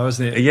dipper,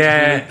 isn't it?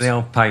 Yeah, the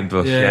old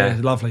paintbrush. Yeah,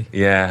 lovely.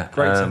 Yeah.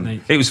 Great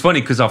technique. It was funny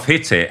because I've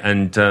hit it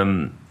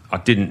and I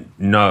didn't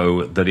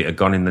know that it had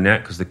gone in the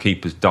net because the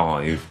keeper's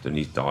dived and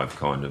he dived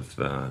kind of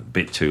a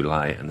bit too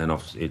late, and then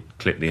it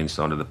clipped the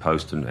inside of the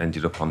post and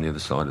ended up on the other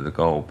side of the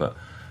goal. But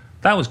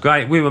that was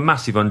great. We were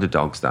massive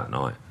underdogs that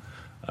night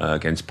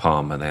against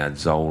Parma. They had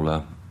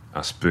Zola,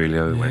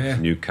 Asprilla, who went to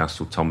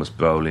Newcastle, Thomas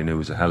Brolin, who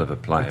was a hell of a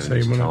player in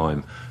his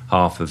time,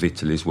 half of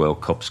Italy's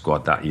World Cup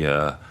squad that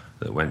year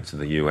that went to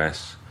the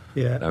US.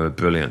 Yeah. They were a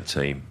brilliant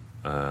team.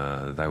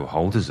 They were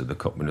holders of the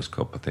Cup Winners'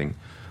 Cup, I think.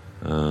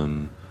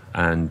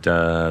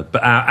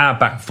 But our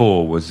back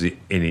four was in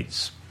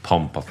its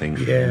pomp, I think.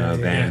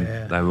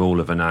 They were all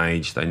of an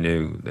age. They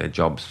knew their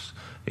jobs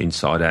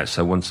inside out.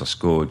 So once I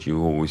scored, you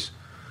were always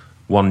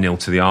 1-0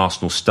 to the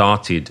Arsenal.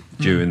 Started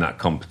during that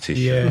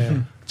competition.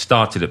 Yeah.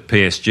 Started at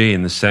PSG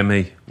in the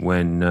semi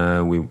when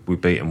we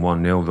beat them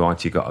 1-0.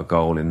 Wrighty got a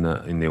goal in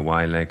the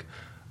away leg,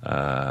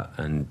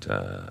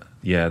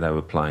 they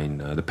were playing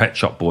the Pet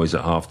Shop Boys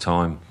at half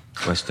time.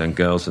 West End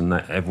Girls, and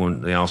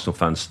the Arsenal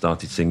fans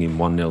started singing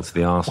 1-0 to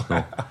the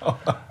Arsenal.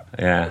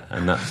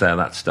 And that's how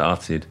that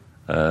started.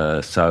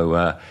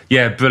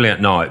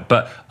 Brilliant night.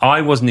 But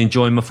I wasn't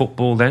enjoying my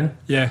football then,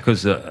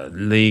 because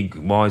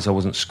league-wise I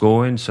wasn't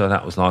scoring, so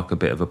that was like a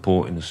bit of a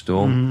port in the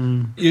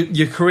storm.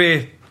 Your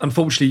career,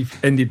 unfortunately,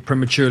 ended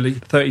prematurely.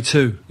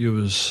 32, you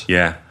was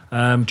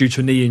due to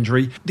a knee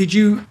injury. Did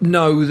you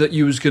know that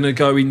you was going to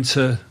go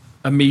into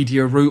a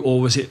media route, or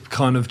was it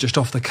kind of just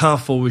off the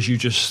cuff, or was you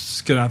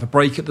just going to have a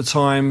break at the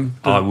time?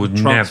 I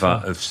would never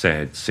have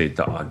said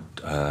that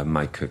I'd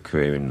make a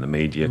career in the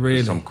media.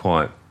 Really? I'm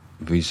quite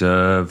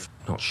reserved,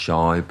 not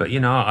shy, but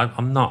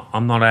I'm not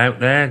out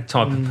there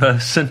type of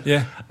person.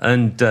 Yeah.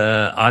 And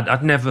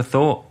I'd never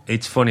thought.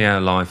 It's funny how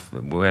life,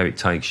 where it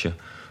takes you.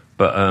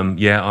 But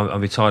I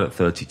retired at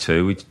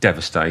 32. It's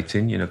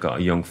devastating. Got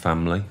a young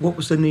family. What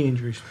was the knee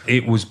injuries?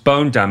 It was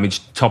bone damage,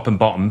 top and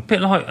bottom, a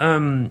bit like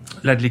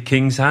Ledley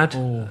King's had.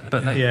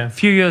 But a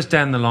few years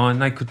down the line,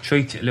 they could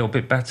treat it a little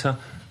bit better.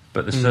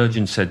 But the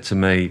surgeon said to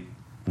me,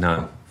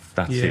 "No,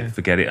 that's it.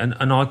 Forget it."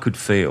 And I could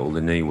feel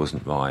the knee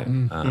wasn't right.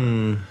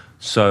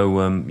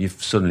 So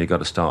you've suddenly got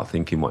to start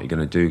thinking what you're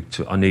going to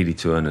do. I needed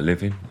to earn a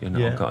living.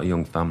 I've got a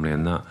young family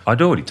and that.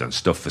 I'd already done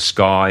stuff for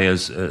Sky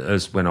as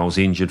when I was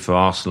injured for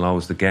Arsenal. I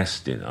was the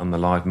guest on the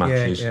live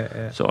matches.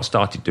 So I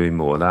started doing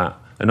more of that.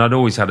 And I'd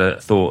always had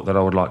a thought that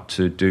I would like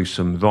to do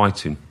some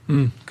writing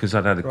because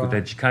I'd had a good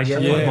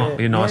education. It might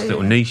be a nice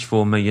little niche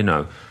for me,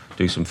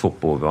 do some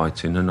football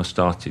writing. And I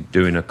started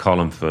doing a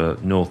column for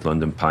North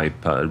London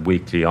paper, a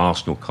weekly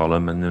Arsenal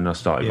column, and then I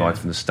started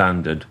writing the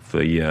Standard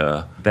for a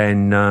year.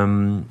 Then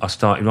I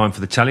started writing for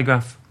the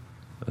Telegraph,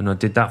 and I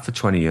did that for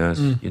 20 years.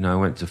 I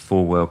went to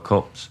 4 World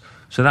Cups.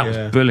 So that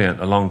was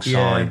brilliant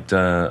alongside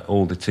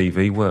all the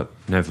TV work.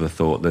 Never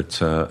thought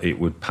that it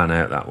would pan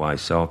out that way.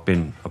 So I've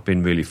been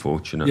really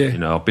fortunate.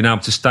 I've been able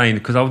to stay in,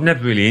 because I was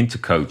never really into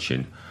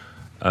coaching.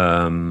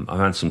 I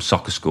ran some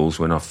soccer schools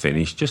when I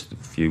finished, just a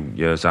few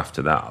years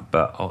after that,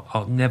 but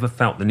I never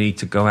felt the need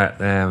to go out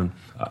there, and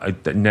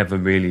it never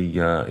really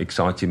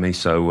excited me.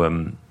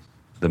 So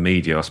the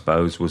media, I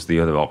suppose, was the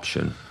other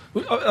option.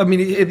 I mean,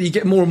 you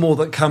get more and more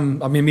that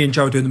come. I mean, me and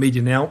Joe are doing the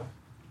media now,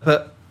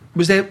 but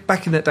was there,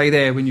 back in that day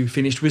there when you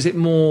finished, was it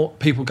more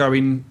people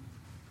going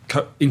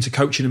into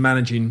coaching and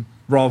managing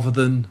rather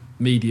than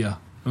media?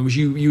 And was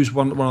you was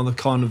one of the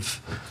kind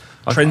of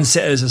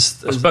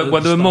trendsetters?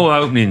 Well, there are more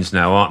openings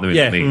now, aren't there,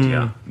 in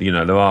the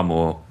media? There are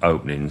more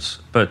openings.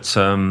 But,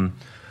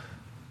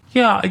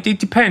 it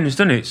depends,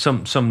 doesn't it?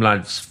 Some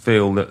lads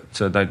feel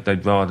that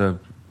they'd rather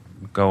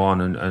go on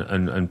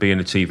and be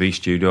in a TV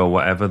studio or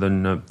whatever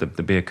than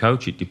be a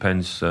coach. It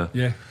depends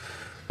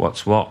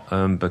what's what.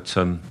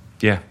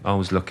 I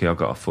was lucky I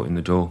got a foot in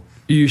the door.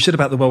 You said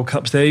about the World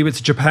Cups there. You went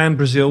to Japan,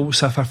 Brazil,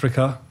 South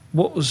Africa.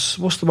 What's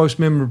the most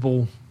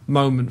memorable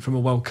moment from a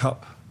World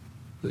Cup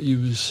that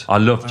you was? I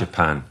love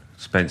Japan.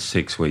 Spent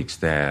 6 weeks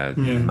there.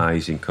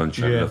 Amazing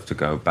country. I'd love to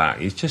go back.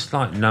 It's just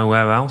like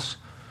nowhere else.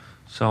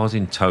 So I was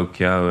in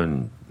Tokyo,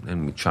 and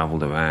then we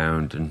travelled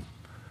around, and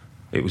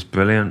it was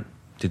brilliant.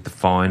 Did the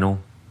final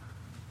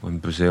when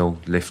Brazil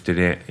lifted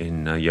it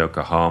in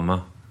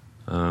Yokohama.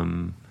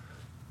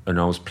 And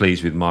I was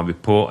pleased with my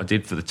report I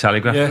did for the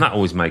Telegraph, and that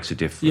always makes a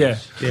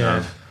difference.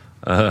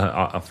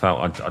 I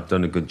felt I'd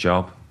done a good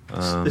job.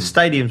 The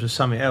stadiums were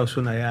something else,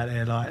 weren't they, out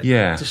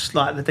there? Just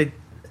like they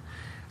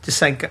just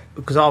saying,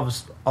 because I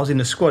was in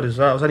the squad as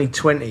well. I was only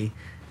 20,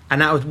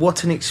 and that was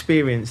what an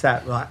experience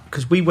that,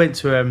 because we went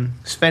to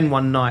Sven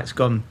one night's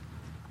gone.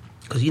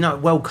 Because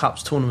World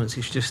Cups tournaments,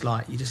 it's just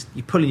like you're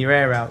pulling your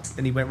hair out.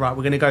 And he went, right,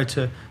 we're going to go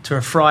to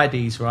a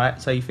Fridays,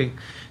 right? So you think,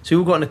 so we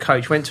all got in a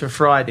coach, went to a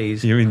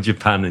Fridays. You're in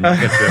Japan and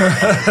you get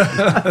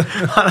to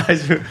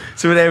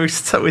so we're there,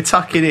 we're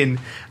tucking in,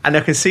 and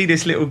I can see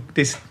this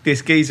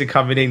geezer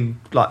coming in,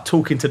 like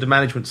talking to the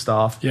management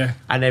staff,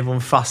 and everyone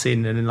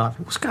fussing, and then like,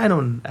 what's going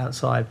on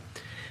outside?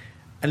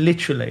 And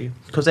literally,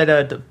 because they'd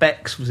heard that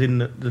Bex was in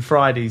the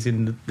Fridays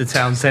in the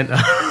town centre,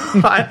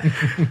 right?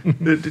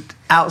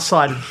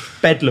 Outside of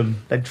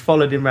Bedlam, they'd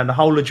followed him around. The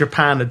whole of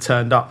Japan had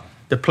turned up.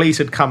 The police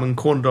had come and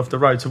cornered off the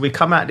road. So we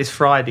come out this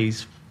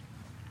Fridays,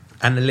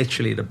 and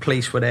literally the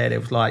police were there. There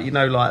was like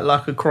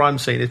a crime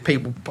scene. There's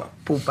people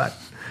pulled back.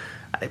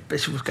 It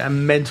was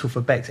going mental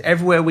for Bex.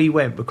 Everywhere we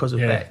went because of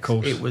Bex,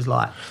 it was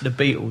like the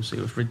Beatles. It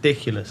was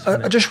ridiculous.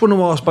 I just want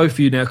to ask both of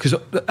you now, because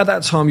at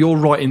that time you're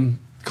writing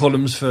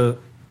columns for,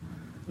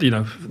 the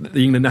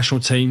England national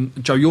team.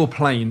 Joe, you're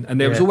playing,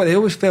 and they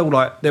always felt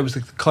like there was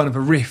kind of a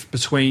rift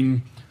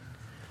between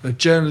the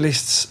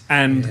journalists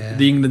and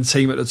the England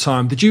team at the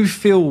time. Did you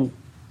feel,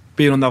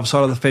 being on the other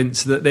side of the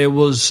fence, that there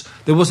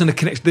wasn't a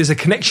connection? There's a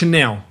connection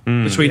now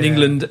between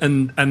England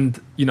and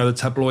the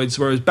tabloids,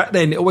 whereas back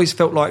then it always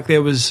felt like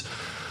there was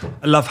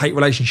a love-hate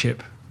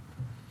relationship.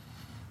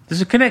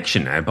 There's a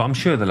connection now, but I'm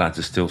sure the lads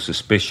are still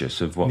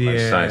suspicious of what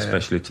they say,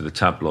 especially to the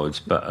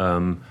tabloids. But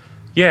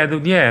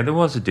there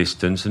was a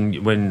distance,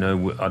 and when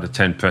I'd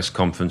attend press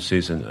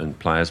conferences and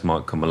players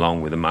might come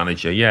along with a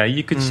manager,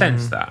 you could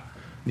sense that.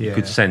 You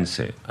could sense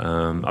it.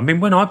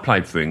 When I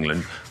played for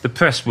England, the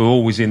press were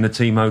always in the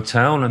team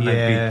hotel, and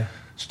they'd be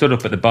stood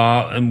up at the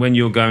bar, and when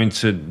you're going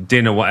to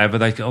dinner, whatever,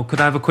 they go, could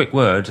I have a quick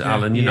word,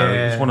 Alan? It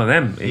was one of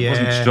them. It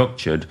wasn't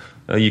structured.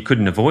 You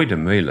couldn't avoid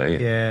them, really.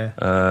 There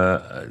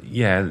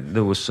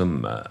was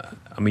some...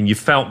 you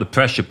felt the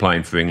pressure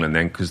playing for England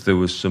then, because there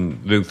was some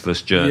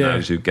ruthless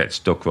journos who get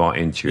stuck right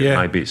into it.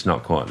 Maybe it's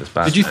not quite as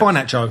bad. Did you find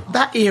that, Joe?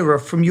 That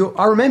era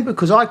I remember,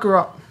 because I grew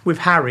up with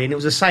Harry, and it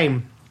was the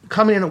same.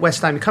 Coming in at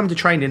West Ham, you come to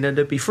training, and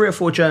there'd be 3 or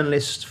 4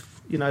 journalists,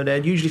 they're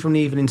usually from the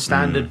Evening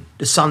Standard,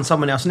 The Sun,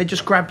 someone else, and they'd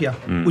just grab you.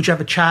 Would you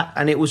have a chat?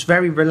 And it was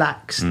very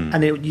relaxed,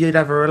 and you'd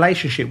have a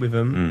relationship with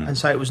them, and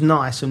so it was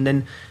nice. And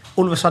then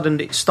all of a sudden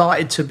it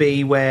started to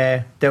be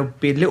where there would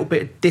be a little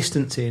bit of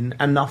distancing,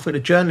 and I think the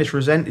journalists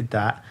resented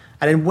that.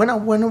 And then when I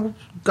was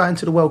going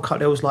to the World Cup,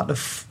 there was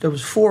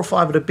 4 or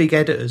 5 of the big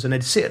editors, and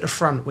they'd sit at the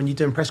front when you're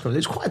doing press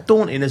conferences. It's quite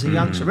daunting as a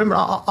youngster. Remember,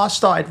 I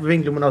started with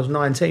England when I was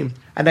 19,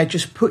 and they'd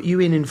just put you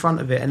in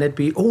front of it, and there'd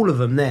be all of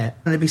them there,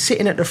 and they'd be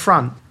sitting at the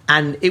front,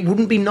 and it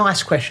wouldn't be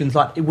nice questions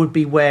like it would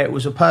be where it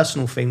was a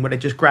personal thing, where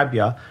they'd just grab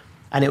you,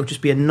 and it would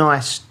just be a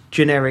nice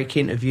generic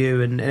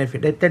interview and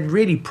everything. They'd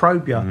really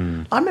probe you.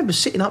 I remember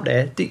sitting up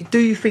there. Do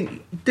you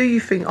think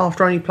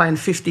after only playing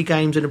 50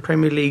 games in the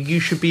Premier League you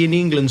should be in the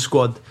England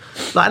squad?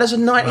 Like, as a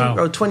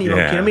 19-year-old,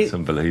 20-year-old kid, it's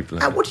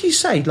unbelievable. What do you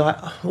say? Like,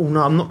 oh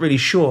no, I'm not really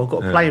sure. I've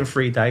got to play in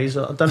 3 days.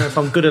 I don't know if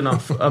I'm good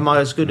enough. Am I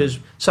as good as...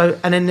 So,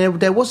 and then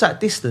there was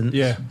that distance.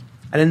 Yeah.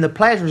 And then the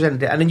players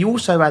resented it. And then you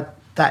also had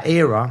that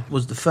era,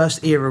 was the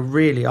first era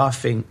really, I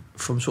think,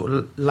 from sort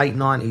of late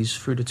 90s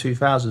through the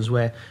 2000s,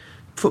 where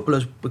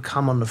footballers would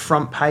come on the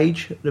front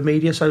page of the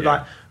media. So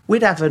like,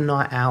 we'd have a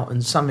night out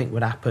and something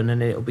would happen,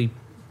 and it'll be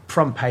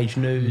front page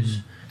news.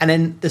 And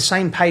then the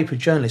same paper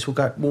journalists will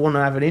go, we'll want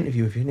to have an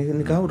interview with you. And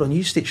they go, hold on,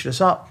 you stitched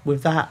us up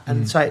with that.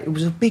 And so it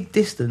was a big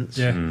distance.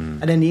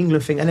 And then the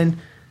England thing. And then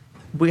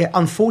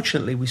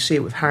unfortunately we see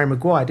it with Harry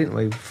Maguire, didn't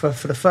we? For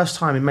the first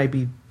time in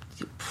maybe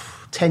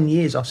 10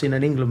 years, I've seen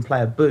an England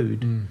player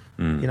booed,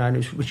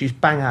 which is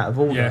bang out of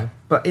order.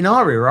 But in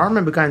our era, I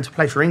remember going to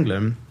play for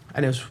England,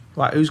 and it was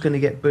like, who's going to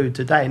get booed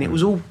today? And it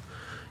was all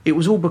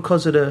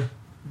because of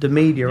the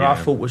media. I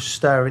thought was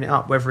stirring it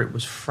up, whether it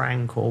was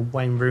Frank or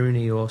Wayne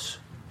Rooney or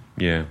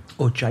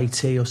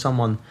JT or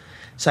someone.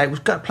 So it was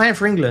playing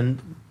for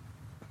England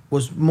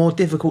was more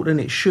difficult than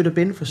it should have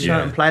been for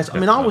certain players.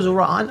 Definitely. I was all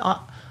right.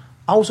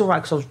 I was all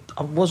right because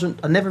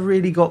I never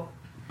really got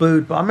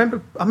booed. But I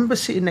remember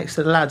sitting next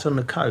to the lads on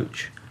the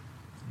coach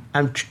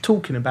and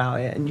talking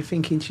about it, and you're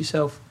thinking to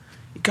yourself,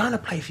 you're going to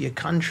play for your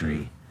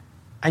country.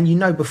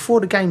 And before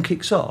the game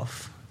kicks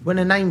off, when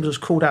the names was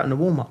called out in the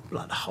warm-up,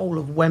 like the whole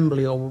of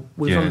Wembley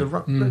was on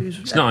the...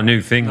 It's not a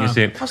new thing, is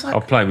it? I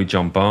played with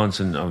John Barnes,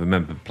 and I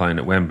remember playing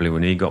at Wembley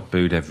when he got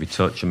booed every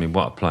touch. I mean,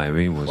 what a player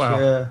he was.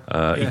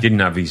 Wow. He didn't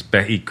have his...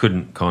 He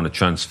couldn't kind of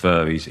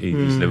transfer his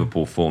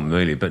Liverpool form,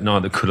 really, but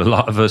neither could a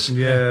lot of us.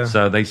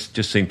 So they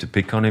just seemed to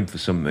pick on him for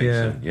some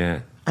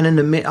reason. And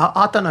then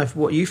I don't know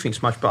what you think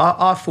so much, but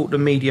I thought the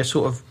media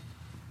sort of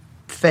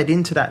fed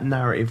into that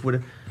narrative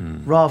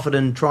rather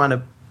than trying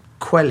to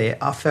quell it.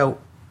 I felt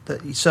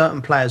that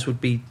certain players would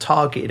be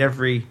targeted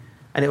and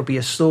it'll be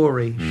a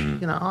story.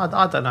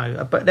 I don't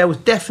know, but there was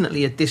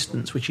definitely a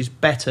distance, which is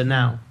better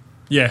now.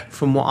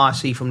 From what I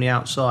see from the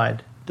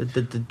outside,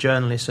 the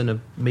journalists and the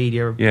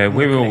media.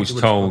 We were always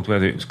told,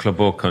 whether it was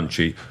club or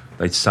country,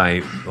 they'd say,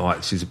 right,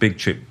 this is a big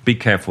trip, be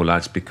careful,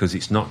 lads, because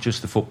it's not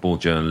just the football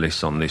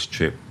journalists on this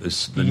trip,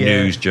 there's the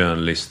news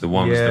journalists, the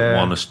ones that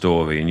want a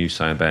story, and you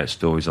say about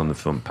stories on the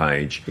front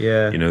page,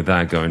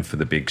 they're going for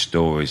the big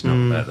stories, not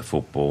about the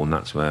football, and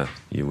that's where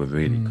you were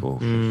really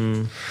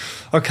cautious.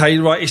 Okay,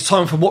 right, it's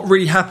time for What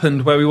Really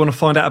Happened, where we want to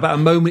find out about a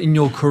moment in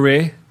your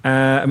career,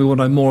 and we want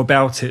to know more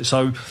about it.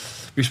 So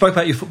we spoke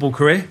about your football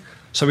career,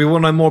 so we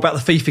want to know more about the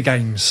FIFA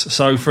games.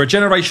 So for a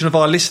generation of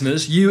our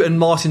listeners, you and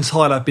Martin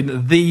Tyler have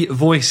been the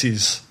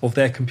voices of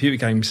their computer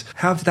games.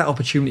 How did that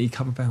opportunity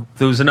come about?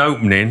 There was an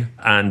opening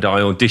and I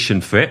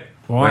auditioned for it.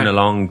 Went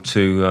along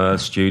to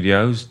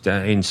studios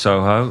in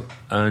Soho,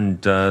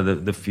 and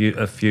a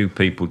few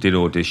people did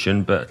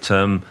audition, but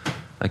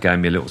they gave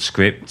me a little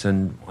script,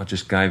 and I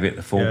just gave it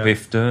the full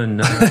bifter, and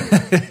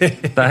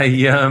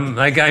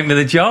they gave me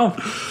the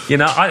job. You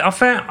know, I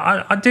found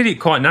I did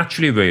it quite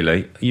naturally,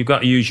 really. You've got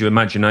to use your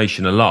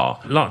imagination a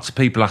lot. Lots of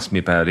people ask me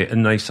about it,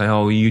 and they say,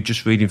 "Oh, are you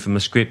just reading from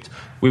a script?"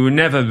 We were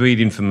never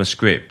reading from a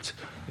script.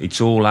 It's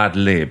all ad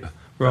lib.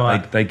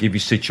 Right. They give you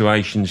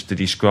situations to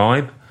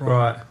describe.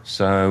 Right.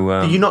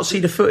 So... do you not see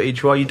the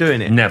footage while you're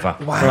doing it? Never.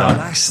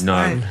 Wow,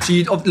 No. So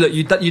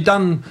you've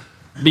done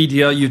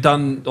media, you've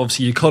done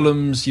obviously your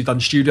columns, you've done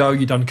studio,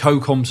 you've done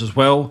co-coms as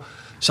well.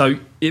 So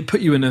it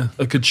put you in a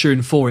good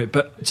tune for it.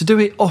 But to do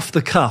it off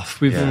the cuff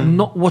with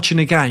not watching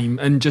a game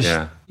and just...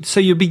 Yeah. So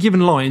you'll be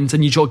given lines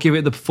and you got to give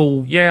it the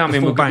full... Yeah, I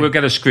mean, full bang. we'll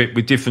get a script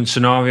with different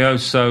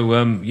scenarios.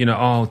 So,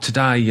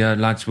 today,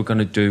 lads, we're going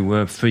to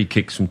do free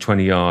kicks from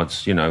 20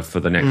 yards, for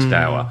the next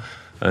hour.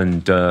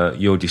 And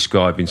you're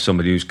describing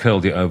somebody who's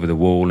curled it over the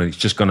wall and it's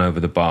just gone over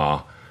the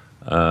bar.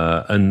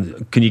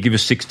 And can you give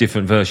us 6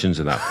 different versions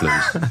of that,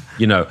 please?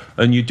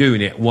 And you're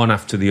doing it one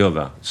after the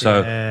other.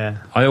 So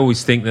I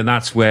always think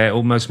that's where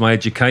almost my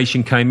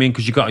education came in,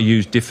 because you've got to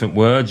use different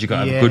words, you've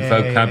got to have a good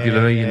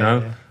vocabulary,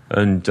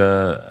 And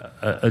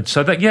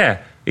so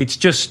that, it's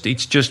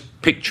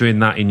just picturing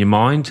that in your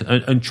mind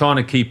and trying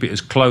to keep it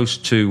as close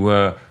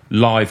to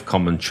live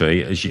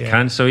commentary as you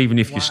can. So even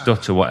if you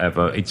stutter,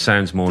 whatever, it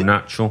sounds more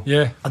natural.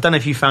 Yeah. I don't know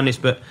if you found this,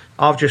 but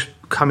I've just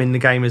come in the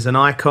game as an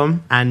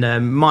icon, and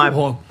my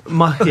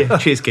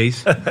cheers,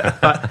 geez.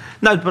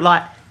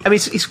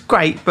 It's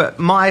great, but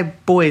my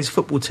boys'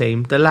 football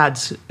team, the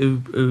lads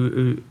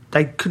who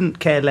they couldn't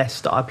care less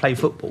that I play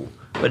football.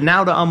 But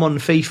now that I'm on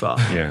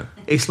FIFA,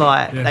 it's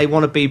like they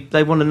want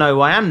to know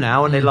who I am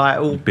now, and they're like,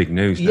 "Oh, big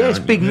news!" Yeah, it's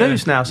big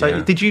news now.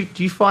 So, do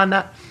you find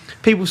that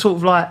people sort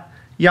of like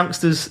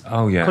youngsters?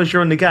 Oh yeah, because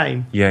you're in the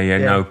game. Yeah.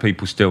 No,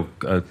 people still,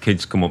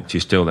 kids come up to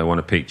you still. They want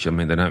a picture. I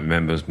mean, they don't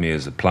remember me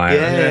as a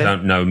player. Yeah. They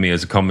don't know me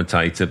as a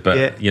commentator.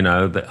 But you're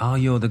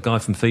the guy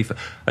from FIFA.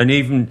 And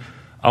even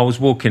I was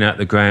walking out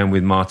the ground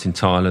with Martin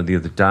Tyler the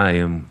other day,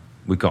 and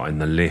we got in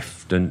the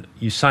lift, and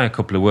you say a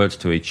couple of words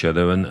to each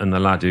other, and the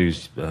lad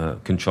who's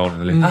controlling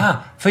the lift,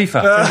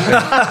 FIFA.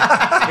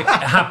 It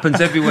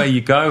happens everywhere you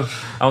go.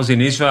 I was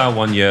in Israel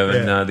one year,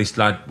 and this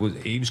lad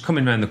was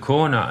coming around the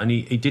corner, and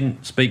he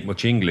didn't speak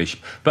much English,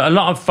 but a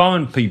lot of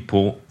foreign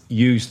people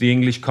use the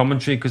English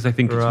commentary because they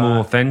think it's more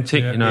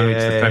authentic. It's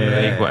the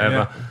Premier League,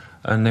 whatever. Yeah.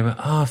 And they went,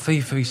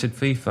 FIFA, he said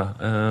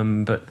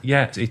FIFA. But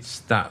it's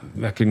that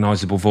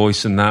recognisable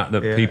voice and that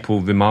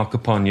people remark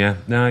upon,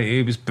 No,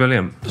 it was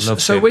brilliant. I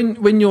loved it.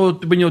 When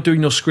you're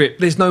doing your script,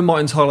 there's no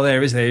Martin Tyler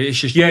there, is there? It's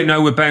just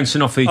we're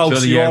bouncing off each other.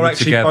 So you are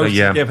actually together, both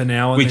together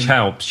now. Which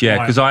helps,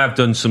 because I have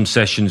done some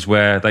sessions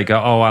where they go,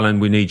 Alan,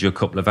 we need you a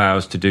couple of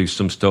hours to do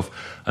some stuff.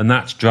 And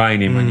that's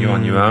draining when you're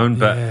on your own.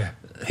 But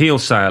he'll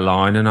say a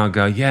line and I'll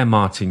go,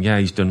 Martin,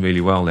 he's done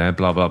really well there,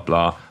 blah, blah,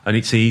 blah. And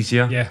it's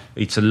easier. Yeah.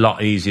 It's a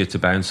lot easier to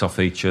bounce off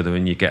each other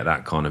and you get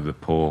that kind of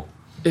rapport.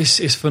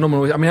 It's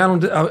phenomenal. I mean, how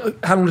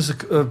long does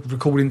a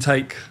recording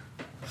take?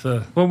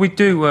 Well, we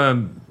do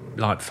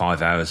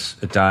 5 hours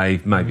a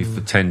day, maybe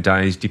for 10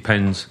 days,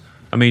 depends.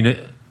 I mean,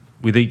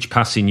 with each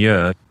passing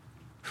year,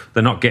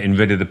 they're not getting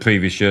rid of the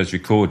previous year's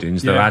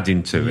recordings, they're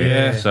adding to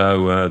it.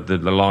 So the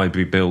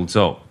library builds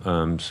up.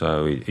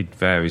 So it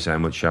varies how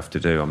much you have to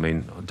do. I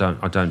mean,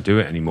 I don't do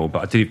it anymore,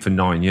 but I did it for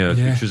 9 years,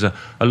 which was a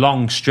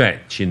long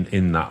stretch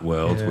in that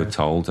world, we're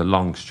told, a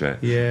long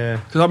stretch. Yeah.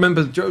 Because I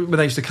remember when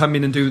they used to come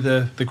in and do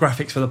the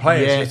graphics for the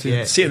players,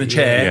 you sit in the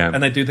chair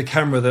and they do the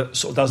camera that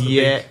sort of does the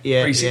big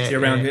 360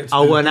 around it.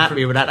 I weren't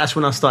happy with that. That's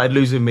when I started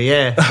losing my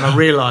hair, and I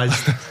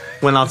realised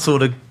when I saw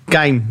the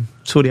game,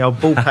 saw the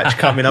old ball patch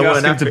coming, I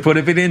wasn't happy to put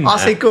a bit in. I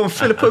said, go on,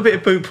 Philip, put a bit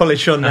of boot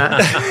polish on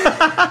that.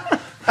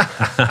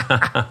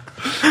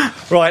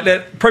 Right,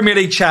 the Premier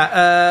League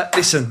chat.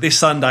 Listen, this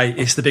Sunday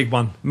it's the big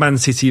one: Man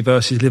City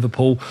versus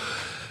Liverpool.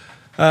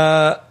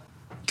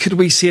 Could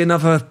we see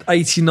another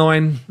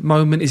 89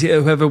 moment? Is it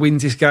whoever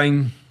wins this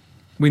game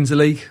wins the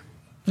league?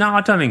 No,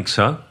 I don't think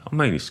so. I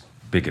mean, it's a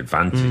big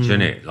advantage,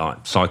 isn't it?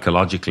 Like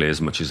psychologically,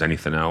 as much as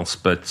anything else,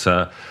 but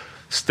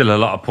still a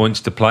lot of points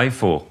to play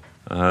for.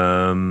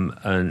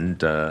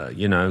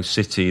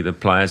 City, the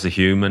players are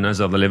human,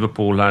 as are the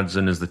Liverpool lads,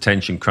 and as the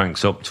tension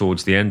cranks up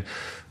towards the end,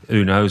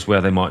 who knows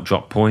where they might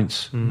drop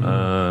points. But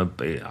I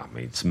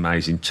mean, it's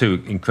amazing.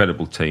 2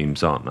 incredible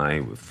teams, aren't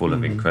they? Full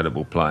of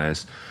incredible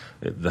players.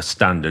 The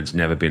standard's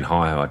never been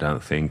higher, I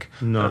don't think,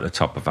 at the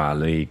top of our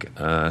league.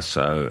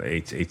 So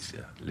it's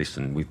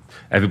listen,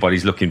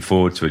 everybody's looking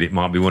forward to it. It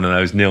might be one of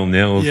those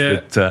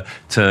 0-0s that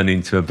turn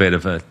into a bit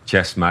of a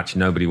chess match.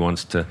 Nobody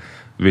wants to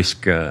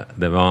risk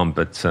their arm,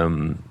 but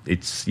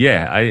it's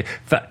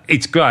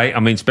great. I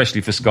mean,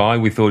 especially for Sky,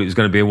 we thought it was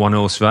going to be a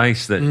one-horse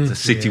race, that the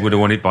City would have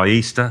won it by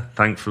Easter,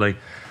 thankfully.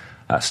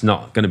 that's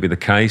not going to be the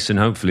case, and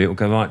hopefully it'll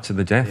go right to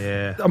the death.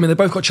 Yeah. I mean, they've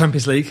both got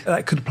Champions League.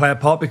 That could play a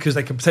part because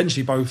they could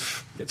potentially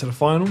both get to the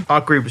final. I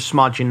agree with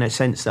Smudge in the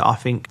sense that I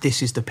think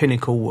this is the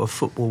pinnacle of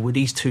football with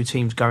these two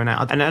teams going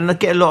out. And I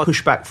get a lot of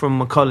pushback from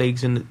my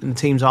colleagues and the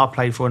teams I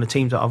played for and the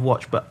teams that I've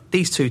watched, but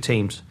these two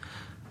teams,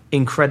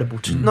 incredible.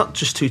 Not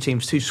just two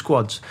teams, two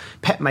squads.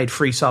 Pep made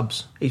 3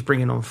 subs. He's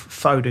bringing on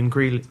Foden,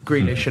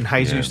 Grealish and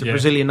Jesus, the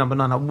Brazilian number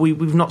 9.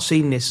 We've not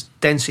seen this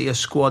density of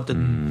squad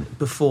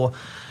before.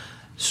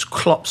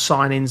 Klopp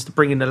signings,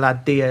 bringing the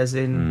lad Diaz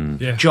in,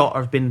 Jota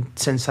have been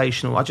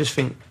sensational. I just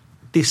think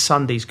this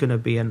Sunday's going to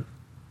be an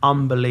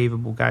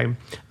unbelievable game.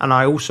 And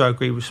I also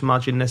agree with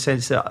Smudge in the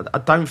sense that I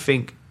don't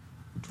think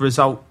the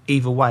result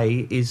either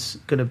way is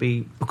going to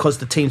be because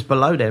the teams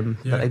below them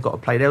that they've got to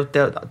play.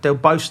 They'll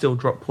both still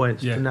drop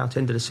points from now to the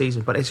end of the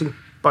season, but it's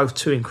both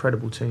two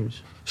incredible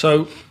teams.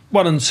 So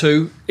 1 and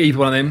 2, either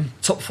one of them.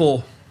 Top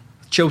 4.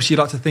 Chelsea, you'd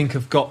like to think,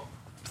 have got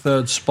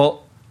third spot.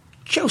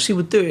 Chelsea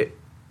would do it.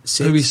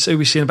 Who are we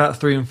seeing about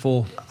 3 and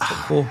 4?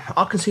 Top 4?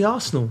 I can see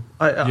Arsenal.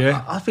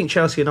 I think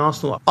Chelsea and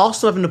Arsenal.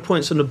 Arsenal having the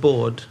points on the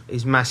board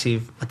is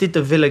massive. I did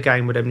the Villa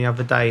game with them the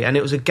other day, and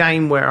it was a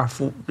game where I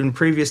thought in the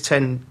previous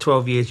 10,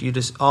 12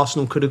 years,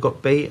 Arsenal could have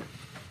got beat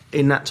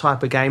in that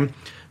type of game,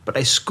 but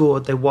they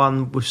scored. They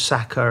won with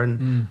Saka,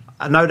 and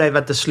I know they've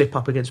had the slip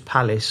up against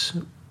Palace,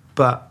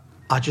 but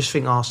I just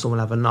think Arsenal will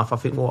have enough. I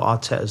think what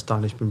Arteta's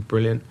done has been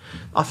brilliant.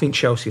 I think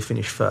Chelsea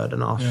finished third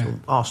and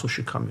Arsenal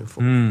should come in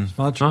fourth.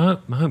 I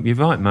hope you're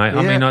right, mate.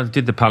 I mean, I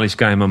did the Palace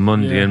game on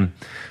Monday and,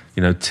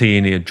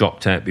 Tierney had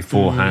dropped out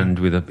beforehand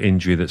with an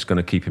injury that's going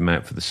to keep him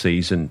out for the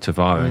season.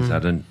 Tavares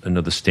had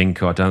another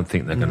stinker. I don't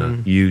think they're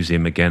going to use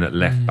him again at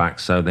left back.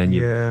 So then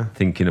you're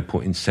thinking of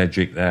putting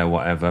Cedric there,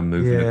 whatever,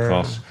 moving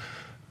across.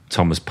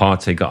 Thomas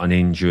Partey got an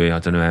injury. I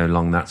don't know how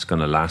long that's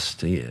going to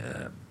last.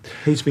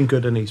 He's been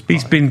good, and he's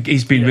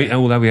been.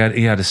 Although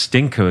he had a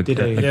stinker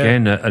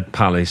again at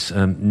Palace.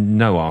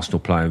 No Arsenal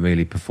player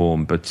really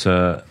performed, but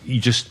you're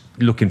just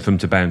looking for him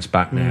to bounce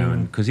back now,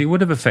 and because he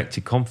would have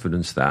affected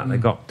confidence. That they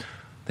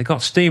got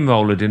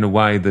steamrolled in a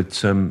way that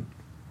some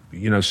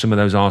of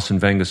those Arsene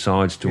Wenger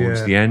sides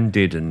towards the end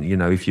did, and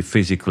if you're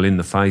physical in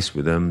the face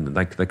with them,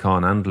 they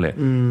can't handle it.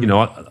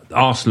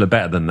 Arsenal are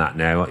better than that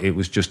now. It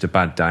was just a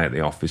bad day at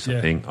the office. I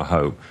think. I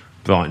hope.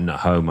 Brighton at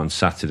home on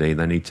Saturday,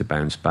 they need to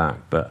bounce back.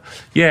 But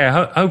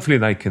hopefully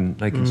they can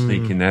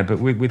sneak in there. But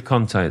with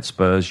Conte at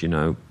Spurs,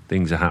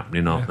 things are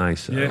happening, aren't they?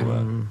 So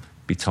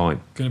be tight.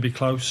 Going to be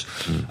close.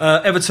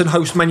 Everton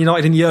host Man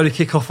United in the early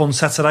kick-off on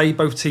Saturday.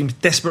 Both teams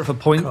desperate for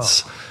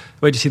points.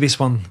 Where do you see this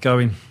one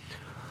going?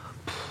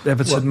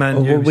 Everton,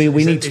 Man U.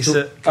 We need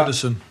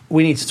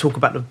to talk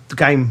about the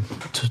game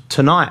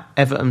tonight.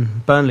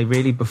 Everton, Burnley.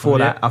 Really, before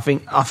that, I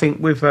think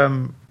with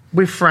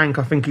Frank,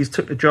 I think he's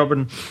took the job,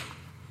 and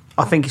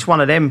I think it's one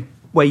of them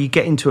where you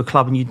get into a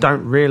club and you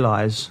don't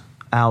realise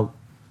how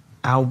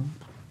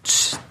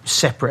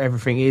separate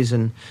everything is,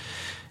 and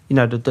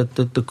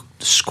the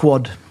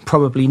squad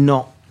probably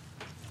not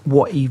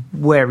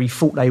where he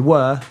thought they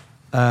were.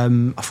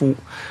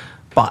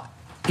 But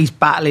he's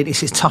battling.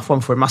 It's a tough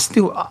one for him. I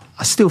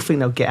still think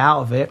they'll get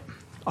out of it.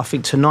 I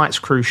think tonight's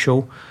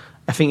crucial.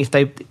 I think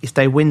if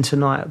they win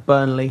tonight at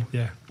Burnley,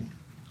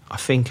 I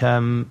think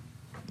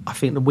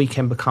the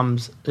weekend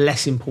becomes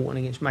less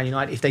important against Man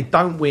United. If they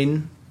don't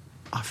win,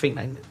 I think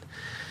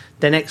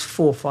their next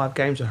 4 or 5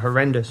 games are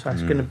horrendous. So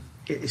it's going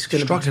to be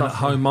struggling at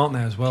home, aren't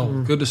they, as well?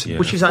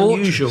 Which is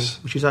unusual.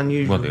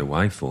 Well, the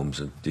away form's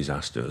a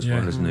disaster as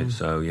well, isn't it?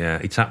 So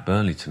it's at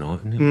Burnley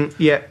tonight, isn't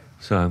it?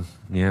 So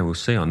we'll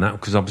see on that,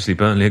 because obviously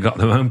Burnley have got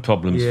their own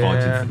problems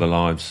fighting for their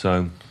lives.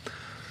 So.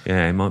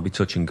 Yeah, it might be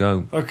touch and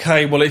go.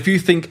 Okay, well, if you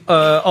think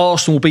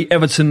Arsenal will beat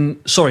Brighton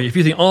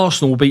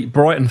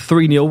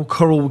 3-0,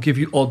 Coral will give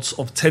you odds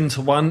of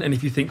 10-1. And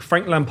if you think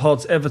Frank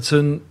Lampard's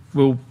Everton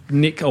will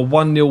nick a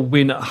 1-0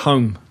 win at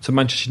home to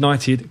Manchester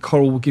United,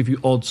 Coral will give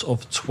you odds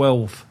of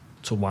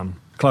 12-1.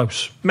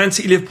 Close. Man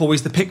City Liverpool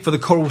is the pick for the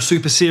Coral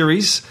Super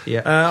Series.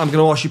 I'm going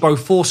to ask you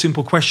both 4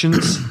 simple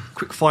questions.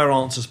 Quick fire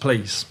answers,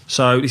 please.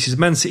 So this is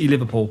Man City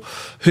Liverpool.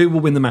 Who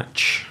will win the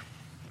match?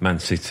 Man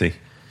City.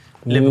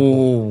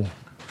 Liverpool.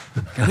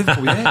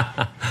 Liverpool,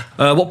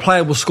 what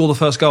player will score the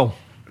first goal?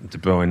 De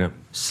Bruyne.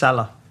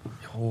 Salah.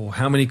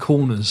 How many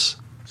corners?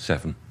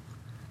 7.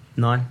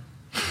 9.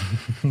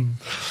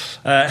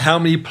 How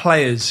many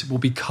players will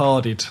be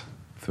carded?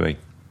 3.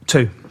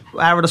 2.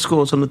 How are the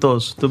scores on the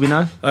doors? Do we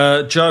know?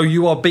 Joe,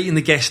 you are beating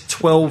the guest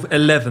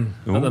 12-11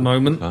 at the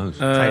moment.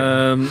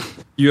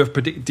 You have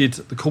predicted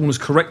the corners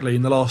correctly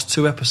in the last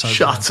 2 episodes.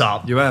 Shut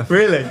up. You have.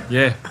 Really?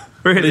 Yeah.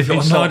 Really?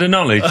 Insider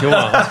knowledge or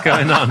what? What's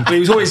going on? He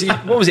was always,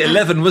 what was it,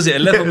 11, was it?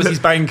 11 was his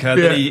banker.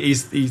 Then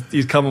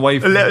he's come away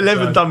from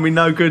 11 done me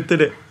no good,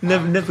 did it?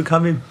 Never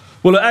come in.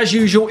 Well, as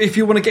usual, if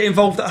you want to get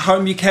involved at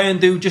home, you can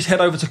do. Just head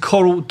over to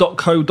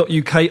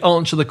coral.co.uk,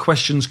 answer the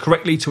questions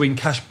correctly to win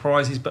cash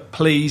prizes, but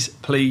please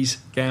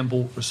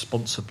gamble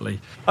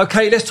responsibly.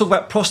 Okay, let's talk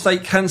about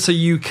Prostate Cancer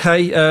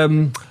UK.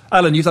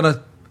 Alan, you've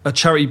done a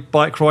charity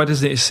bike ride,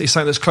 isn't it? It's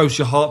something that's close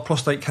to your heart.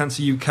 Prostate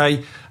Cancer UK,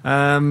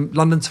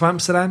 London to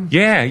Amsterdam.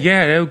 Yeah,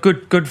 they were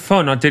good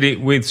fun. I did it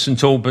with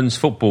St Albans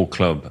Football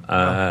Club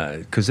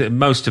because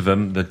most of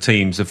them, the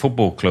teams, are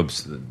football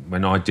clubs.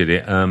 When I did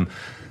it,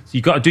 you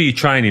got to do your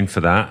training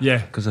for that. Yeah,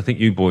 because I think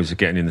you boys are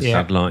getting in the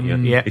saddle, aren't you?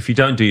 Yeah. If you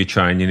don't do your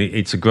training,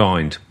 it's a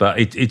grind. But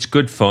it's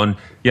good fun.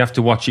 You have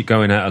to watch it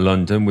going out of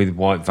London with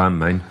white van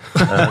men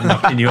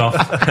knocking you off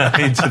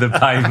into the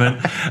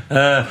pavement.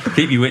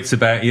 Keep your wits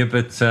about you,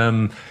 but.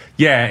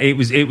 Yeah, it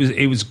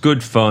was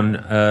good fun.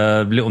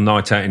 Little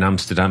night out in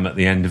Amsterdam at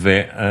the end of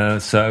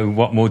it. So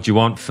what more do you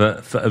want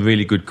for a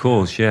really good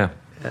cause? Yeah,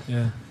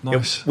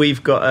 nice. Yeah,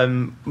 we've got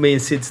me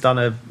and Sid's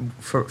done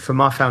for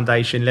my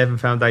foundation, Leven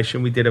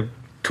Foundation. We did a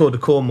Tour de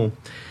Cornwall,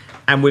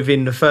 and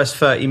within the first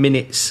 30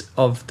 minutes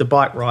of the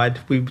bike ride,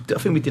 I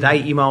think we did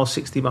 80 miles,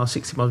 60 miles,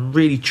 60 miles.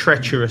 Really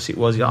treacherous it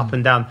was, up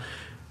and down.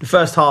 The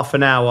first half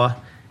an hour,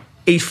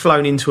 he's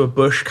flown into a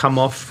bush, come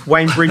off.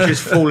 Wayne Bridge has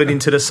fallen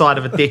into the side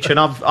of a ditch, and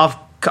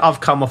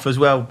I've come off as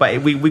well,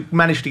 but we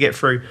managed to get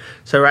through.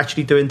 So we're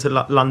actually doing to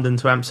London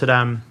to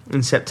Amsterdam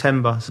in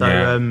September.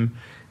 So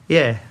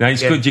Now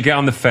it's good. You get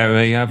on the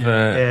ferry, have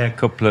a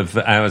couple of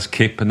hours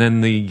kip, and then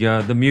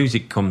the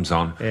music comes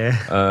on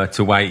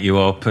to wake you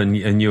up,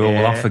 and you're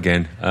all off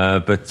again.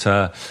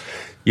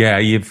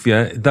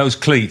 Those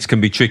cleats can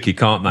be tricky,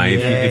 can't they?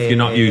 If you're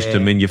not used to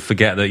them, and you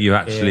forget that you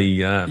actually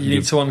you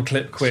need to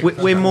unclip quick.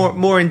 We're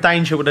more in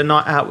danger with a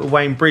night out with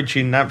Wayne Bridge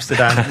in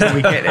Amsterdam. When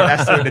we get there,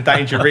 that's where the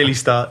danger really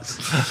starts.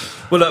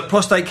 Well, look,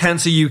 Prostate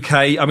Cancer UK,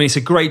 I mean, it's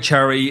a great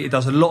charity. It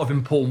does a lot of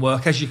important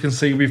work. As you can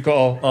see, we've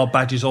got our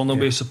badges on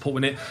and we're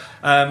supporting it.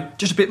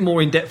 Just a bit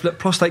more in depth, look,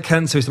 prostate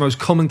cancer is the most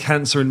common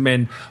cancer in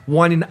men.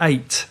 1 in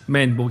 8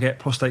 men will get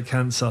prostate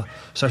cancer.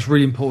 So it's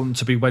really important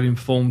to be well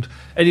informed.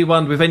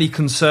 Anyone with any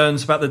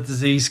concerns about the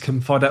disease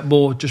can find out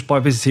more just by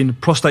visiting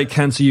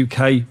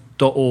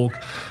prostatecanceruk.org.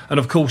 And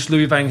of course,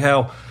 Louis van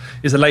Gaal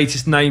is the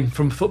latest name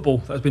from football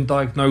that has been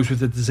diagnosed with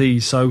the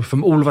disease. So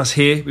from all of us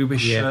here, we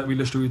wish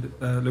Louis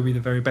the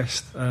very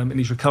best in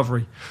his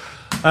recovery.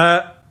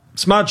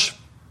 Smudge,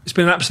 it's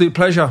been an absolute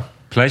pleasure.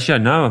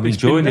 No, I'm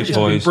enjoying it,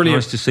 boys. Brilliant.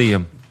 Nice to see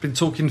you. Been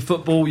talking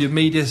football, your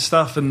media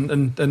stuff,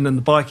 and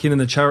the biking and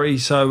the charity.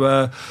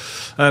 So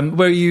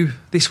where are you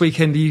this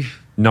weekend? Are you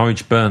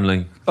Norwich,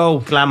 Burnley. Oh,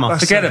 glamour.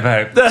 Forget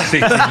about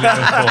City,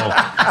 Liverpool.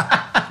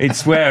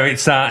 It's where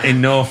it's at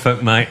in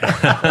Norfolk, mate.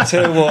 I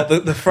tell you what,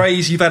 the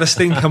phrase "you've had a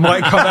stinker"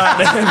 might come out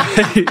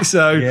there.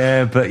 So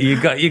yeah, but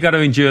you got to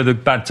endure the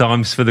bad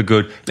times for the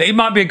good. It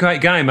might be a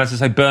great game, as I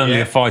say.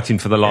 Burnley are fighting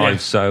for the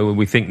lives, so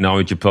we think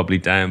Norwich are probably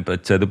down,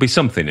 but there'll be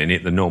something in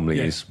it. There normally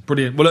is.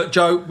 Brilliant. Well, look,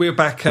 Joe, we're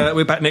back.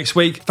 We're back next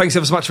week. Thanks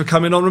ever so much for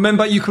coming on.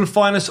 Remember, you can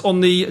find us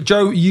on the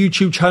Joe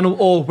YouTube channel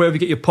or wherever you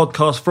get your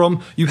podcast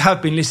from. You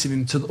have been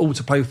listening to the All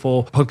to Play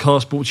For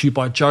podcast, brought to you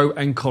by Joe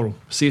and Coral.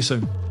 See you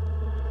soon.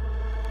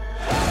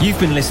 You've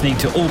been listening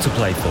to All to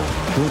Play For,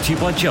 brought to you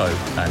by Joe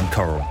and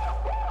Coral.